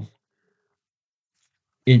goal,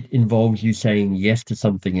 it involves you saying yes to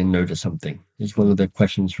something and no to something. It's one of the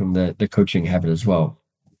questions from the coaching habit as well.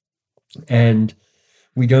 And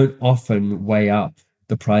we don't often weigh up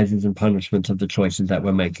the prizes and punishments of the choices that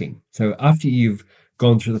we're making. So after you've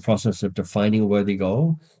gone through the process of defining a worthy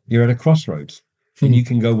goal, you're at a crossroads. And you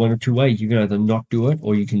can go one of two ways. You can either not do it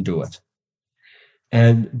or you can do it.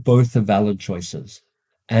 And both are valid choices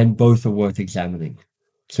and both are worth examining.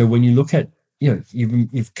 So when you look at,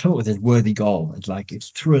 you've come up with this worthy goal. It's like, it's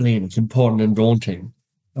thrilling, it's important and daunting.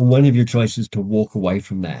 And one of your choices is to walk away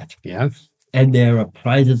from that. Yeah. And there are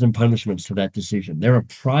prizes and punishments to that decision. There are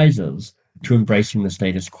prizes to embracing the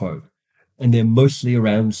status quo. And they're mostly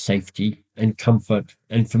around safety and comfort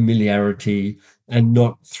and familiarity and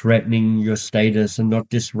not threatening your status and not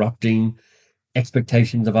disrupting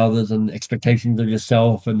expectations of others and expectations of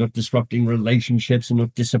yourself and not disrupting relationships and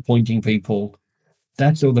not disappointing people.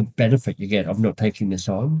 That's all the benefit you get of not taking this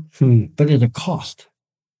on. But there's a cost.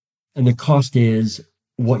 And the cost is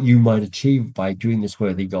what you might achieve by doing this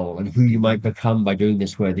worthy goal and who you might become by doing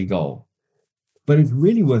this worthy goal. But it's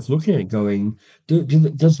really worth looking at going,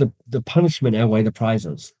 does the punishment outweigh the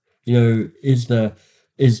prizes? Is the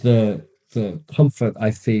comfort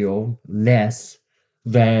I feel less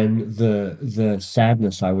than the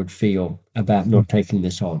sadness I would feel about not taking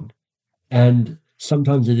this on? And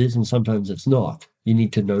sometimes it is and sometimes it's not. You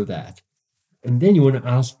need to know that. And then you want to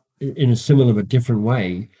ask in a similar but different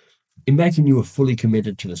way, imagine you were fully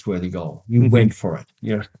committed to this worthy goal. You went for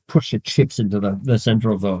it. Push your chips into the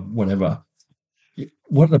center of the whatever.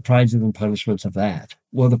 What are the prizes and punishments of that?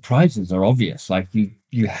 Well, the prizes are obvious. Like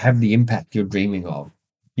you have the impact you're dreaming of.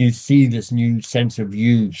 You see this new sense of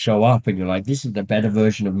you show up and you're like, this is the better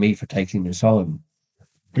version of me for taking this on.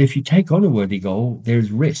 But if you take on a worthy goal,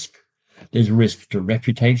 there's risk. There's risk to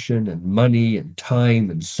reputation and money and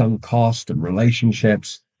time and sunk cost and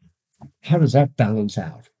relationships. How does that balance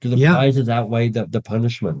out? Do the prizes outweigh the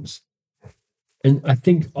punishments? And I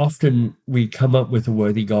think often we come up with a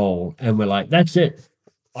worthy goal and we're like, that's it.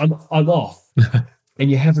 I'm off. And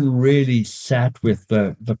you haven't really sat with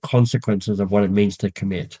the consequences of what it means to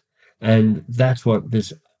commit. And that's what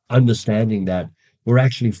this understanding that we're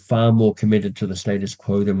actually far more committed to the status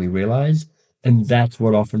quo than we realize. And that's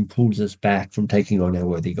what often pulls us back from taking on our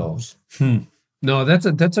worthy goals. No, that's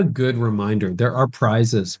a good reminder. There are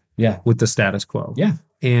prizes with the status quo. Yeah.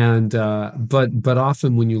 And but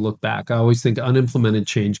often when you look back, I always think unimplemented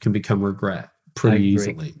change can become regret pretty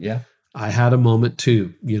easily. Yeah. I had a moment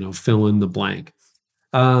too, fill in the blank.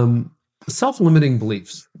 Self-limiting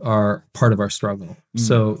beliefs are part of our struggle.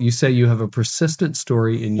 So you say you have a persistent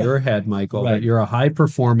story in your head, Michael, that Right. you're a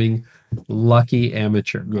high-performing, lucky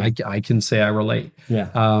amateur. Yeah. I can say I relate.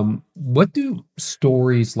 Yeah. What do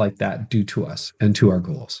stories like that do to us and to our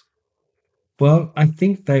goals? Well, I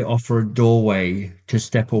think they offer a doorway to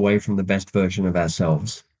step away from the best version of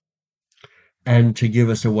ourselves and to give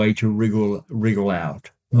us a way to wriggle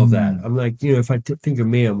out of that. I'm like, if I think of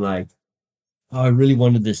me, I'm like, I really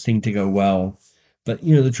wanted this thing to go well. But,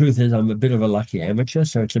 the truth is I'm a bit of a lucky amateur,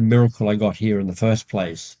 so it's a miracle I got here in the first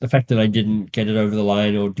place. The fact that I didn't get it over the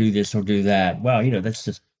line or do this or do that, well, that's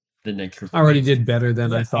just the nature of I already did better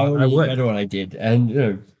than I thought I would. Better what I did.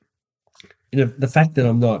 And, the fact that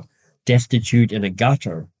I'm not destitute in a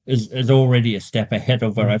gutter is already a step ahead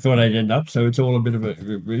of where I thought I'd end up. So it's all a bit of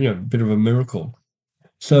a miracle.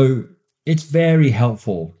 So it's very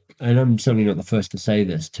helpful, and I'm certainly not the first to say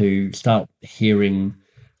this, to start hearing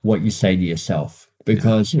what you say to yourself,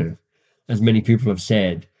 because as many people have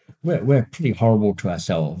said, we're pretty horrible to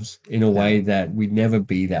ourselves in a way that we'd never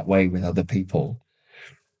be that way with other people.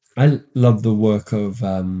 I love the work of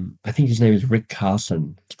I think his name is Rick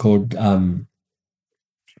Carson. It's called Taming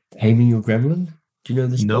Your Gremlin. Do you know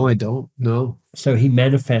this? No, book? I don't. No. So he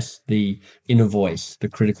manifests the inner voice, the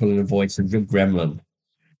critical inner voice of your gremlin.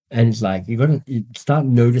 And it's like, you start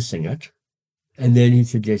noticing it. And then he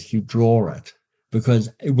suggests you draw it,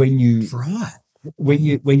 because when you Draw it.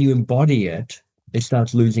 when you embody it, it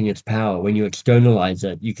starts losing its power. When you externalize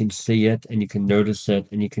it, you can see it and you can notice it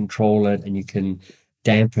and you control it and you can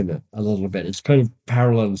dampen it a little bit. It's kind of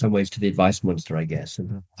parallel in some ways to the advice monster, I guess.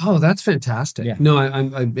 Oh, that's fantastic. Yeah. No,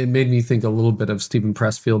 it made me think a little bit of Stephen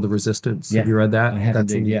Pressfield, The Resistance. Have you read that? I have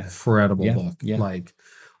That's indeed, an incredible Yeah, book. yeah. Like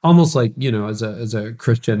almost like, as a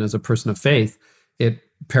Christian, as a person of faith, it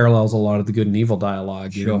parallels a lot of the good and evil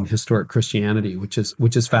dialogue in historic Christianity, which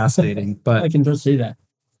is fascinating. But I can just see that.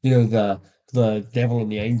 The devil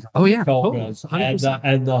and the angel. Oh yeah, shoulders,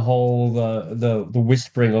 and the whole the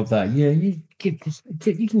whispering of that. Yeah, you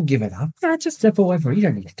can give it up. Yeah, just step away from it. You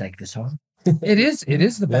don't need to take this on. It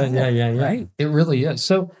is the battle. Yeah. Right? It really is.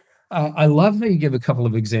 So I love how you give a couple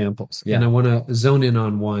of examples, and I want to zone in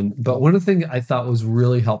on one. But one of the things I thought was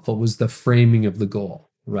really helpful was the framing of the goal.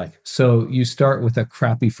 Right. So you start with a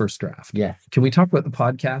crappy first draft. Yeah. Can we talk about the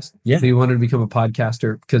podcast? Yeah. So you wanted to become a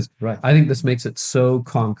podcaster because I think this makes it so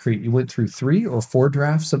concrete. You went through 3 or 4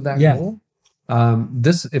 drafts of that goal.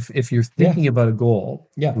 This, if you're thinking about a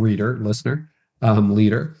goal, reader, listener,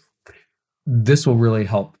 leader, this will really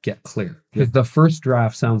help get clear, because the first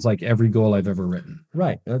draft sounds like every goal I've ever written.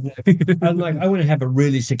 Right. I'm like, I want to have a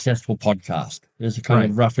really successful podcast. This is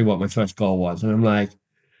kind of roughly what my first goal was. And I'm like,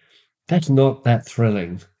 that's not that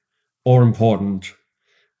thrilling or important,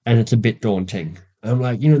 and it's a bit daunting. I'm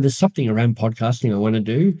like, there's something around podcasting I want to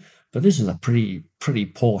do, but this is a pretty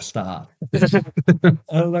poor start.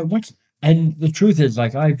 I'm like, what? And the truth is,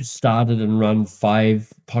 like, I've started and run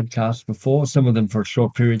 5 podcasts before, some of them for a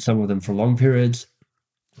short period, some of them for long periods.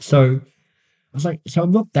 So I was like, so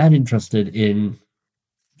I'm not that interested in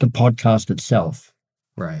the podcast itself.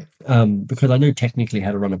 Right. Because I know technically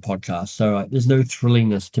how to run a podcast. So there's no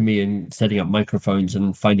thrillingness to me in setting up microphones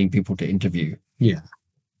and finding people to interview. Yeah.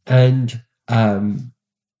 And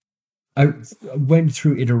I went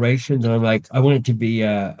through iterations, and I'm like, I want it to be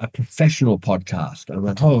a professional podcast. I'm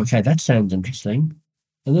like, oh, okay, that sounds interesting.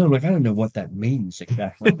 And then I'm like, I don't know what that means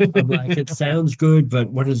exactly. I'm like, it sounds good, but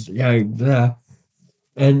what is, And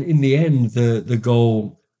in the end, the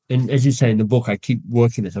goal, and as you say in the book, I keep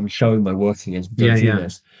working this. I'm showing my working as doing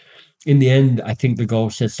this. In the end, I think the goal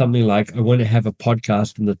says something like, I want to have a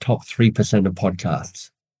podcast in the top 3% of podcasts,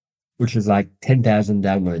 which is like 10,000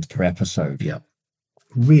 downloads per episode. Yeah.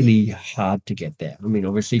 Really hard to get there. I mean,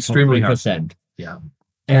 obviously, extremely 3%. hard. Yeah.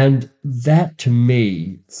 And that to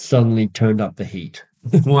me suddenly turned up the heat.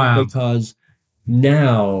 Wow. Because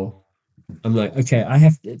now I'm like, okay, I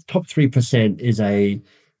have top 3% is an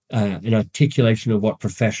articulation of what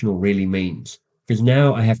professional really means. Because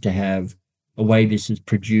now I have to have a way this is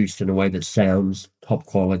produced in a way that sounds top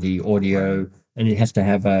quality audio, and it has to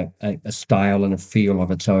have a style and a feel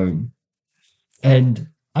of its own. And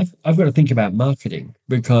I've got to think about marketing,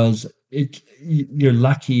 because you're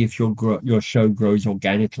lucky if your show grows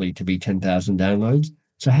organically to be 10,000 downloads.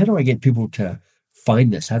 So how do I get people to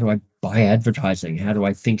find this? How do I buy advertising? How do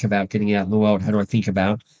I think about getting it out in the world? How do I think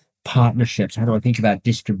about partnerships? How do I think about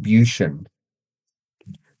distribution?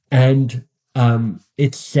 And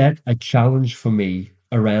it set a challenge for me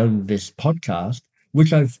around this podcast,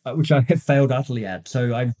 which I have failed utterly at.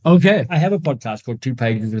 So I have a podcast called 2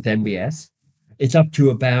 Pages with MBS. It's up to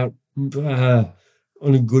about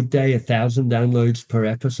on a good day, 1,000 downloads per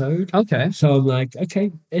episode. Okay. So I'm like,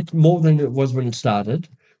 okay, it's more than it was when it started,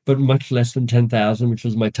 but much less than 10,000, which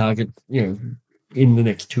was my target, in the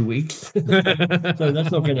next 2 weeks. So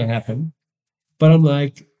that's not going to happen. But I'm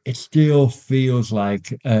like, it still feels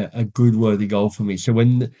like a good, worthy goal for me. So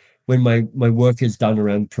when my work is done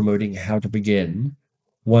around promoting How to Begin,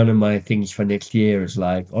 one of my things for next year is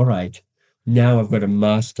like, all right, now I've got to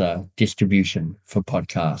master distribution for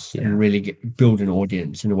podcasts and really build an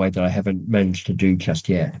audience in a way that I haven't managed to do just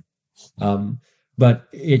yet. But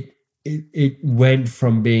it went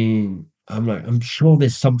from being, I'm sure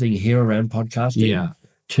there's something here around podcasting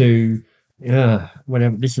to,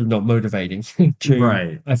 whatever, this is not motivating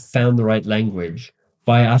to, I found the right language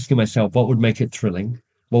by asking myself, what would make it thrilling?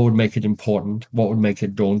 What would make it important? What would make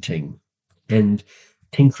it daunting? And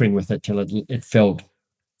tinkering with it till it felt,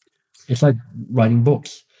 it's like writing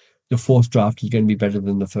books. The fourth draft is going to be better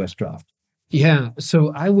than the first draft. Yeah.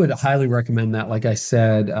 So I would highly recommend that. Like I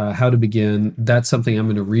said, How to Begin, that's something I'm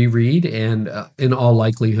going to reread, and in all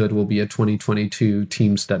likelihood will be a 2022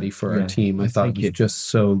 team study for our team. I thought it was just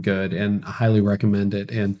so good, and I highly recommend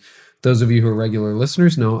it. And those of you who are regular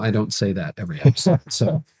listeners know I don't say that every episode.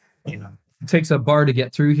 So, it takes a bar to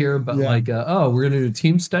get through here, but we're going to do a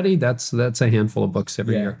team study. That's a handful of books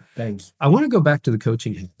every year. Thanks. I want to go back to the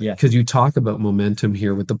coaching because you talk about momentum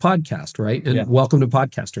here with the podcast, right? And welcome to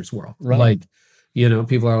Podcasters World. Right. Like,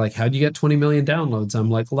 people are like, how'd you get 20 million downloads? I'm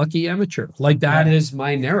like, lucky amateur. Like that is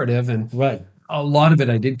my narrative. And a lot of it,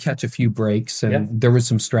 I did catch a few breaks and there was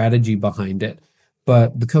some strategy behind it,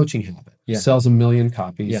 but the coaching habit. Sells 1 million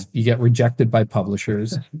copies. You get rejected by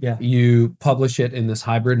publishers. You publish it in this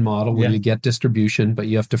hybrid model where you get distribution, but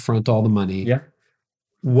you have to front all the money.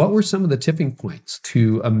 What were some of the tipping points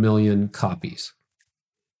to 1 million copies?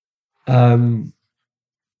 Well,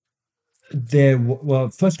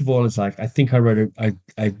 first of all, it's like, I think I wrote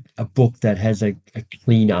a book that has a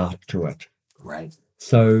clean arc to it. Right.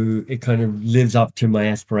 So it kind of lives up to my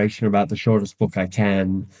aspiration about the shortest book I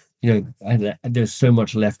can. There's so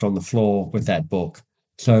much left on the floor with that book.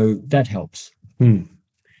 So that helps.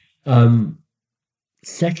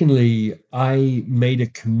 Secondly, I made a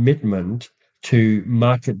commitment to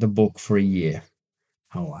market the book for a year.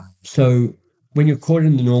 Oh, wow. So when you're caught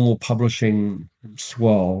in the normal publishing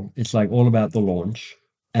swirl, it's like all about the launch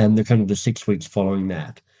and the kind of the 6 weeks following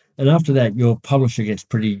that. And after that, your publisher gets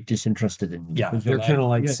pretty disinterested in you. Yeah, they're kind of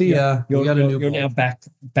like, see ya, you're now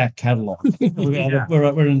back catalog.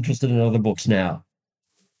 We're interested in other books now.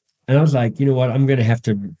 And I was like, you know what, I'm going to have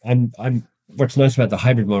to, what's nice about the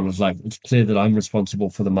hybrid model is like, it's clear that I'm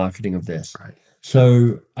responsible for the marketing of this. Right.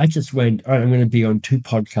 So I just went, all right, I'm going to be on 2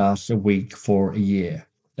 podcasts a week for a year.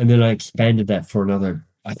 And then I expanded that for another,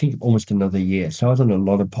 I think almost another year. So I was on a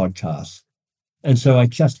lot of podcasts. And so I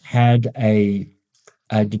just had a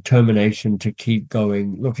determination to keep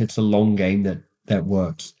going. Look, it's a long game that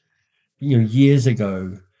works. Years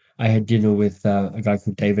ago, I had dinner with a guy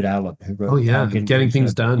called David Allen who wrote Getting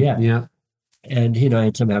Things Done. Yeah. And he and I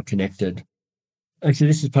had somehow connected. Actually,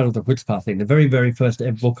 this is part of the chutzpah thing. The very, very first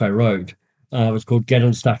book I wrote was called Get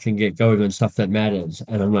Unstuck and Get Going on Stuff That Matters.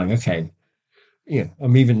 And I'm like, okay,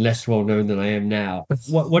 I'm even less well known than I am now.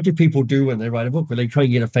 What do people do when they write a book? Well, they try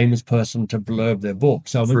and get a famous person to blurb their book.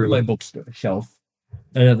 So I went to my bookshelf.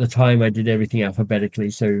 And at the time, I did everything alphabetically.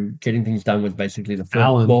 So Getting Things Done was basically the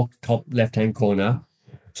first book, top left-hand corner.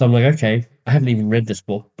 So I'm like, okay, I haven't even read this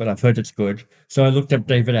book, but I've heard it's good. So I looked up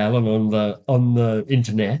David Allen on the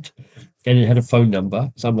internet, and it had a phone number.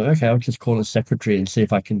 So I'm like, okay, I'll just call his secretary and see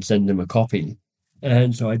if I can send him a copy.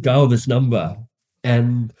 And so I dial this number,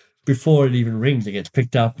 and before it even rings, it gets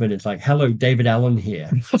picked up, and it's like, hello, David Allen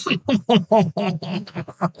here.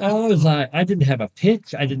 I was like, I didn't have a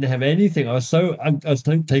pitch. I didn't have anything. I was so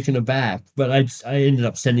taken aback, but I ended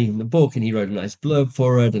up sending him the book, and he wrote a nice blurb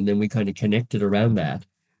for it. And then we kind of connected around that.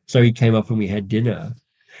 So he came up and we had dinner,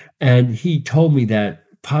 and he told me that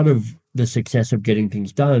part of the success of Getting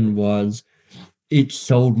Things Done was it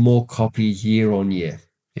sold more copies year on year.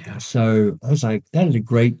 Yeah. So I was like, that is a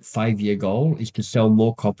great 5-year goal, is to sell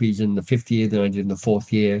more copies in the 5th year than I did in the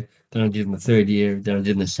 4th year, than I did in the 3rd year, than I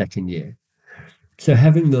did in the 2nd year. So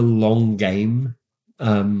having the long game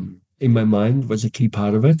in my mind was a key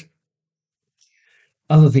part of it.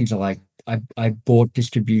 Other things are like, I bought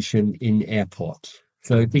distribution in airports.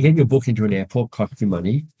 So to get your book into an airport costs you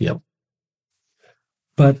money. Yep.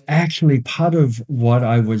 But actually part of what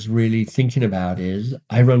I was really thinking about is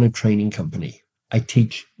I run a training company. I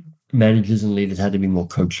teach managers and leaders how to be more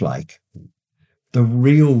coach-like. The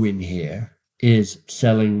real win here is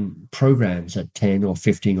selling programs at $10,000 or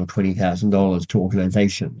 $15,000 or $20,000 to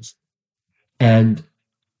organizations. And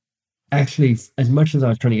actually, as much as I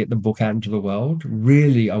was trying to get the book out into the world,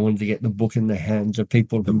 really, I wanted to get the book in the hands of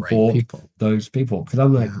people The who right bought people. those people. Because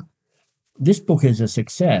I'm like, this book is a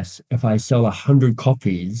success if I sell 100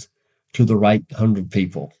 copies to the right 100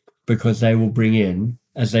 people, because they will bring in,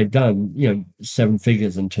 as they've done, 7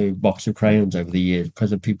 figures into a box of crayons over the years,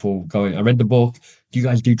 because of people going, I read the book. Do you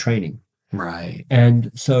guys do training? Right.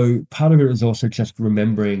 And so part of it is also just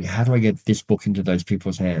remembering, how do I get this book into those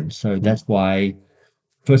people's hands? So that's why,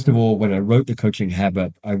 first of all, when I wrote The Coaching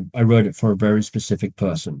Habit, I wrote it for a very specific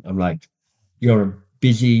person. I'm like, you're a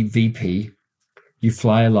busy VP, you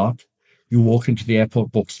fly a lot, you walk into the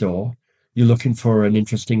airport bookstore, you're looking for an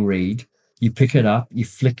interesting read, you pick it up, you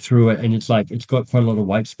flick through it, and it's like, it's got quite a lot of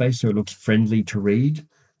white space, so it looks friendly to read.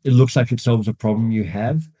 It looks like it solves a problem you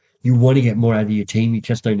have. You want to get more out of your team, you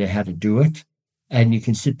just don't know how to do it. And you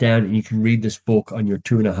can sit down and you can read this book on your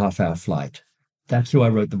 2.5-hour flight. That's who I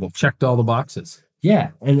wrote the book for. Checked all the boxes.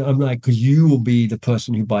 Yeah. And I'm like, because you will be the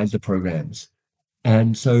person who buys the programs.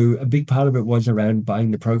 And so a big part of it was around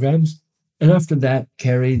buying the programs. And after that,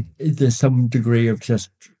 Kerry, there's some degree of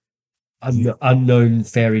just unknown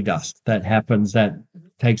fairy dust that happens, that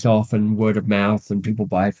takes off, and word of mouth, and people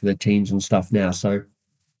buy it for their teams and stuff now. So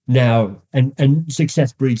now, and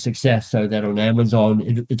success breeds success, so that on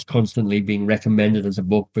Amazon, it's constantly being recommended as a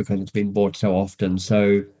book because it's been bought so often.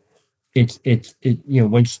 So it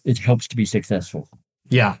once it helps to be successful.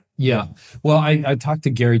 Yeah. Well, I talked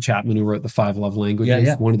to Gary Chapman, who wrote The 5 Love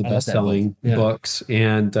Languages, one of the best-selling books,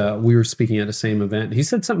 and we were speaking at the same event. He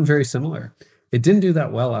said something very similar. It didn't do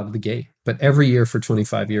that well out of the gate, but every year for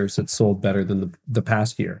 25 years, it sold better than the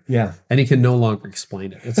past year. Yeah. And he can no longer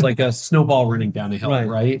explain it. It's like a snowball running down a hill,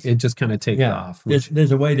 right? It just kind of takes off.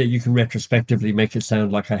 There's a way that you can retrospectively make it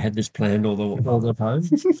sound like I had this planned all the time.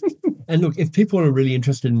 And look, if people are really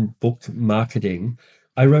interested in book marketing,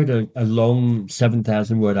 I wrote a long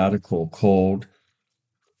 7,000-word article called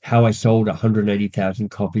How I Sold 180,000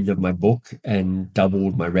 Copies of My Book and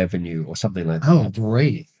Doubled My Revenue, or something like that. Oh,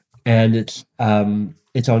 great. And it's on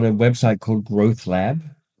a website called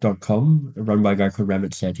growthlab.com, run by a guy called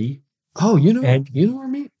Ramit Sethi. Oh, you know what I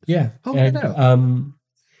mean? Yeah. Oh,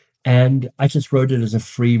 and I just wrote it as a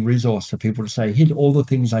free resource for people to say, here's all the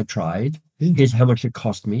things I tried. Here's how much it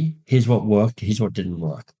cost me. Here's what worked. Here's what didn't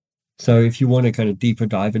work. So if you want to kind of deeper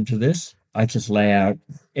dive into this, I just lay out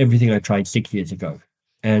everything I tried 6 years ago.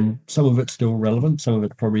 And some of it's still relevant. Some of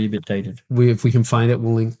it's probably a bit dated. If we can find it,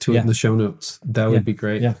 we'll link to it in the show notes. That would be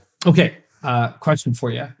great. Yeah. Okay. Question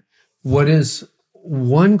for you. What is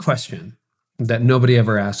one question that nobody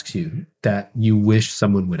ever asks you that you wish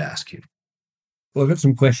someone would ask you? Well, I've got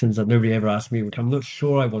some questions that nobody ever asked me, which I'm not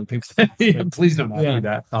sure I want people to ask. Please don't ask me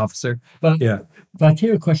that, officer. But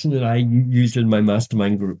here a question that I used in my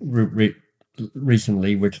mastermind group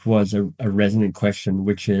recently, which was a resonant question,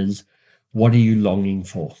 which is, what are you longing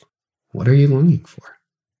for? What are you longing for?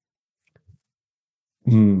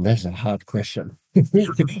 That's a hard question.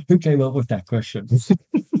 Who came up with that question?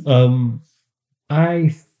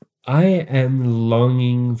 I am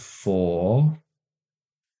longing for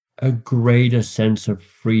a greater sense of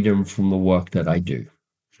freedom from the work that I do.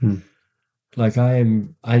 Like I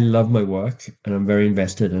love my work and I'm very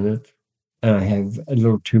invested in it. And I have a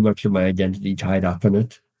little too much of my identity tied up in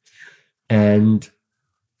it. And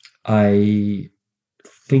I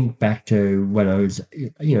think back to when I was,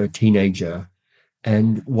 a teenager,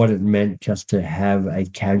 and what it meant just to have a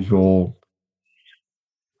casual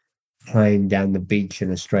time down the beach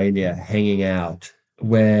in Australia, hanging out,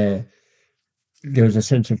 where there was a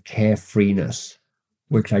sense of carefreeness,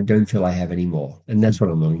 which I don't feel I have anymore. And that's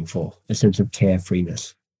what I'm longing for, a sense of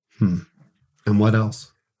carefreeness. And what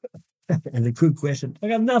else? That's a good question. I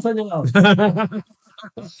got nothing else.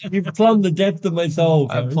 You've plumbed the depth of my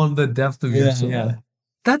soul. I've plumbed the depth of your soul. Yeah.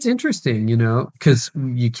 That's interesting, because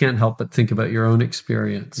you can't help but think about your own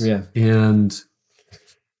experience. Yeah. And,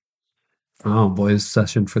 oh boy, this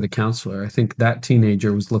session for the counselor. I think that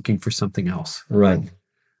teenager was looking for something else. Right.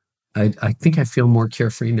 I think I feel more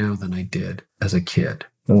carefree now than I did as a kid.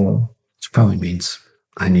 Oh. Which probably means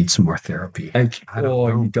I need some more therapy. You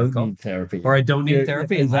don't need therapy. Or I don't need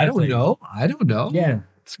therapy. Exactly. I don't know. Yeah.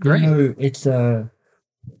 It's great. It's,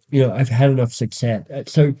 I've had enough success.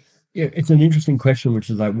 So, it's an interesting question, which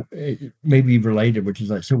is like, maybe related, which is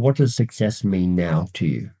like, so what does success mean now to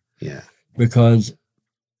you? Yeah. Because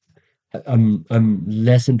I'm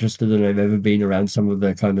less interested than I've ever been around some of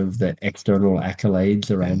the kind of the external accolades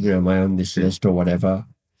around, my own this list or whatever.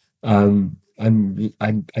 I don't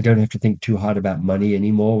have to think too hard about money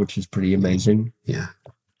anymore, which is pretty amazing. Yeah.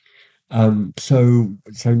 So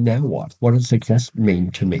now what? What does success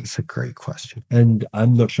mean to me? That's a great question. And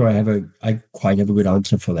I'm not sure I quite have a good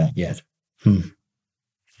answer for that yet.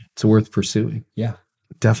 It's worth pursuing. Yeah.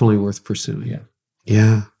 Definitely worth pursuing. Yeah.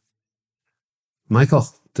 Yeah. Michael,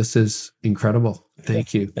 this is incredible.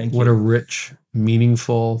 Thank you. Thank you. What a rich,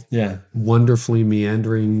 meaningful, Yeah. wonderfully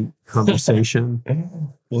meandering conversation.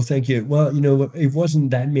 Well, thank you. Well, it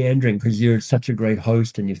wasn't that meandering because you're such a great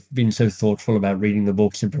host and you've been so thoughtful about reading the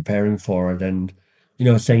books and preparing for it. And,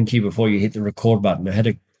 I was saying to you before you hit the record button, I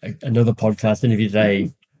had another podcast interview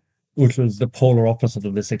today, which was the polar opposite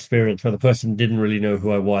of this experience, where the person didn't really know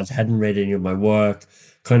who I was, hadn't read any of my work,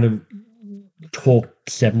 kind of talked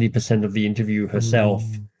 70% of the interview herself.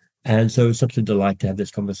 And so it's such a delight to have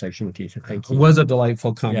this conversation with you. So thank you. It was a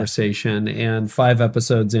delightful conversation. Yeah. And 5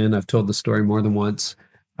 episodes in, I've told the story more than once.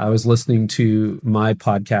 I was listening to my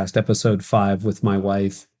podcast, episode 5, with my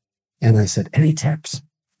wife. And I said, any tips?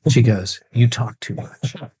 She goes, you talk too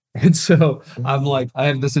much. And so I'm like, I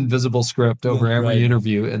have this invisible script over every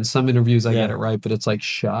interview. And some interviews I get it right, but it's like,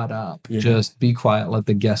 shut up. Yeah. Just be quiet. Let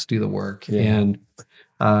the guest do the work. Yeah. And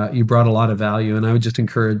you brought a lot of value. And I would just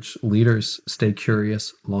encourage leaders, stay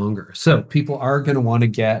curious longer. So people are going to want to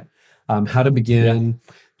get how to begin.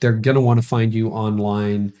 Yeah. They're going to want to find you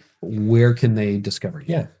online. Where can they discover you?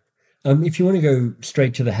 Yeah. If you want to go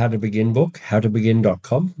straight to the How to Begin book,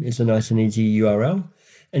 howtobegin.com is a nice and easy URL.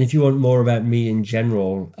 And if you want more about me in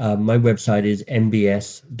general, my website is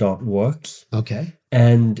mbs.works. Okay.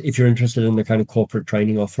 And if you're interested in the kind of corporate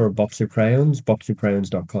training offer of Box of Crayons,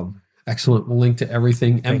 boxofcrayons.com. Excellent. We'll link to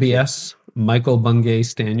everything. Thank MBS, you. Michael Bungay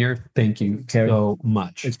Stanier. Thank you so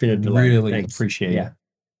much. It's been a delight. Really Thanks. Appreciate it.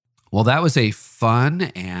 Well, that was a fun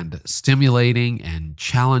and stimulating and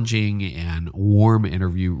challenging and warm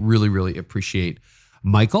interview. Really, really appreciate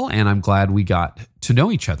Michael, and I'm glad we got to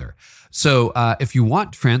know each other. So if you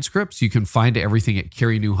want transcripts, you can find everything at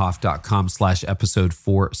carrynewhoff.com/episode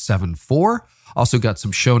 474. Also got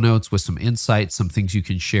some show notes with some insights, some things you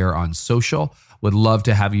can share on social. Would love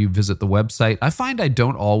to have you visit the website. I find I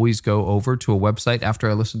don't always go over to a website after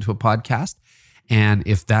I listen to a podcast. And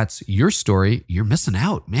if that's your story, you're missing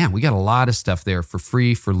out. Man, we got a lot of stuff there for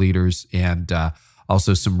free for leaders, and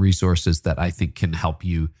also some resources that I think can help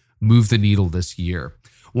you move the needle this year.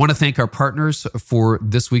 Want to thank our partners for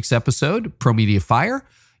this week's episode, ProMedia Fire.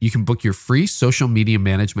 You can book your free social media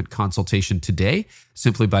management consultation today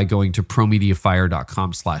simply by going to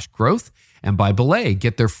promediafire.com/growth. And by Belay,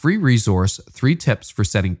 get their free resource, 3 tips for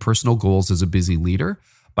setting personal goals as a busy leader,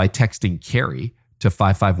 by texting Carey to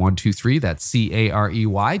 55123. That's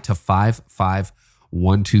CAREY to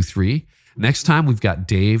 55123. Next time, we've got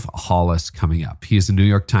Dave Hollis coming up. He is a New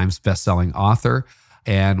York Times bestselling author,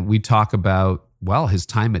 and we talk about, well, his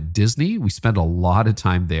time at Disney. We spent a lot of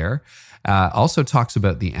time there. Also talks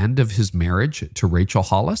about the end of his marriage to Rachel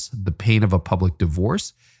Hollis, the pain of a public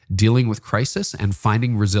divorce, dealing with crisis, and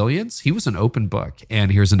finding resilience. He was an open book,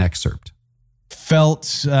 and here's an excerpt.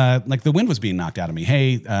 Felt like the wind was being knocked out of me.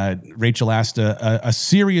 Hey, Rachel asked a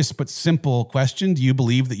serious but simple question. Do you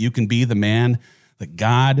believe that you can be the man that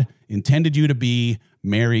God intended you to be,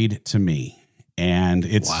 married to me? And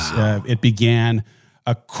it began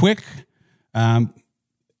a quick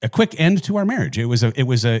end to our marriage. It was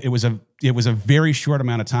a very short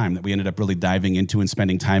amount of time that we ended up really diving into and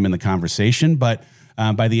spending time in the conversation. But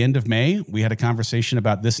by the end of May, we had a conversation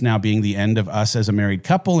about this now being the end of us as a married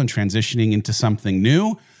couple and transitioning into something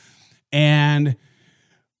new. And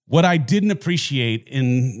what I didn't appreciate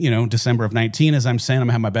in, December of 19, as I'm saying, I'm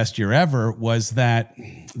gonna have my best year ever, was that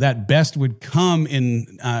best would come in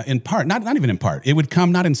part, not even in part. It would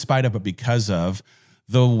come not in spite of, but because of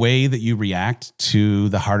the way that you react to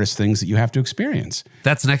the hardest things that you have to experience.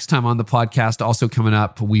 That's next time on the podcast. Also coming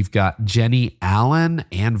up, we've got Jenny Allen.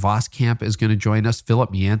 Ann Voskamp is going to join us.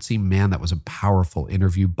 Philip Yancey, man, that was a powerful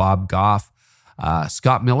interview. Bob Goff,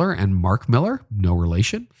 Scott Miller, and Mark Miller, no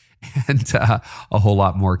relation. And a whole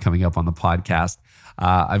lot more coming up on the podcast.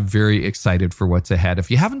 I'm very excited for what's ahead.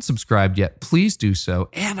 If you haven't subscribed yet, please do so.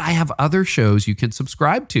 And I have other shows you can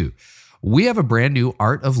subscribe to. We have a brand new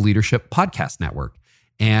Art of Leadership podcast network.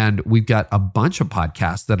 And we've got a bunch of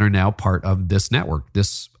podcasts that are now part of this network.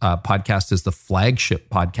 This podcast is the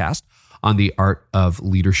flagship podcast on the Art of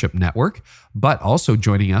Leadership Network. But also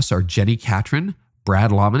joining us are Jenny Catron,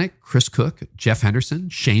 Brad Lomenick, Chris Cook, Jeff Henderson,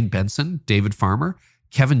 Shane Benson, David Farmer,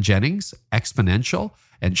 Kevin Jennings, Exponential,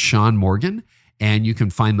 and Sean Morgan. And you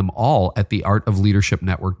can find them all at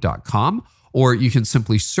theartofleadershipnetwork.com, or you can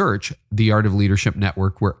simply search the Art of Leadership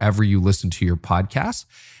Network wherever you listen to your podcasts.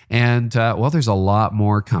 And there's a lot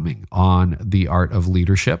more coming on the Art of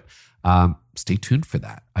Leadership. stay tuned for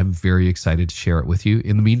that. I'm very excited to share it with you.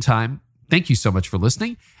 In the meantime, thank you so much for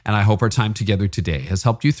listening, and I hope our time together today has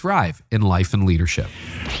helped you thrive in life and leadership.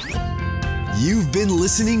 You've been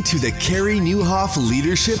listening to the Carey Nieuwhof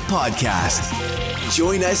Leadership Podcast.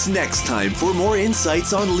 Join us next time for more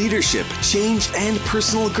insights on leadership, change, and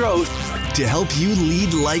personal growth to help you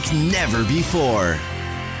lead like never before.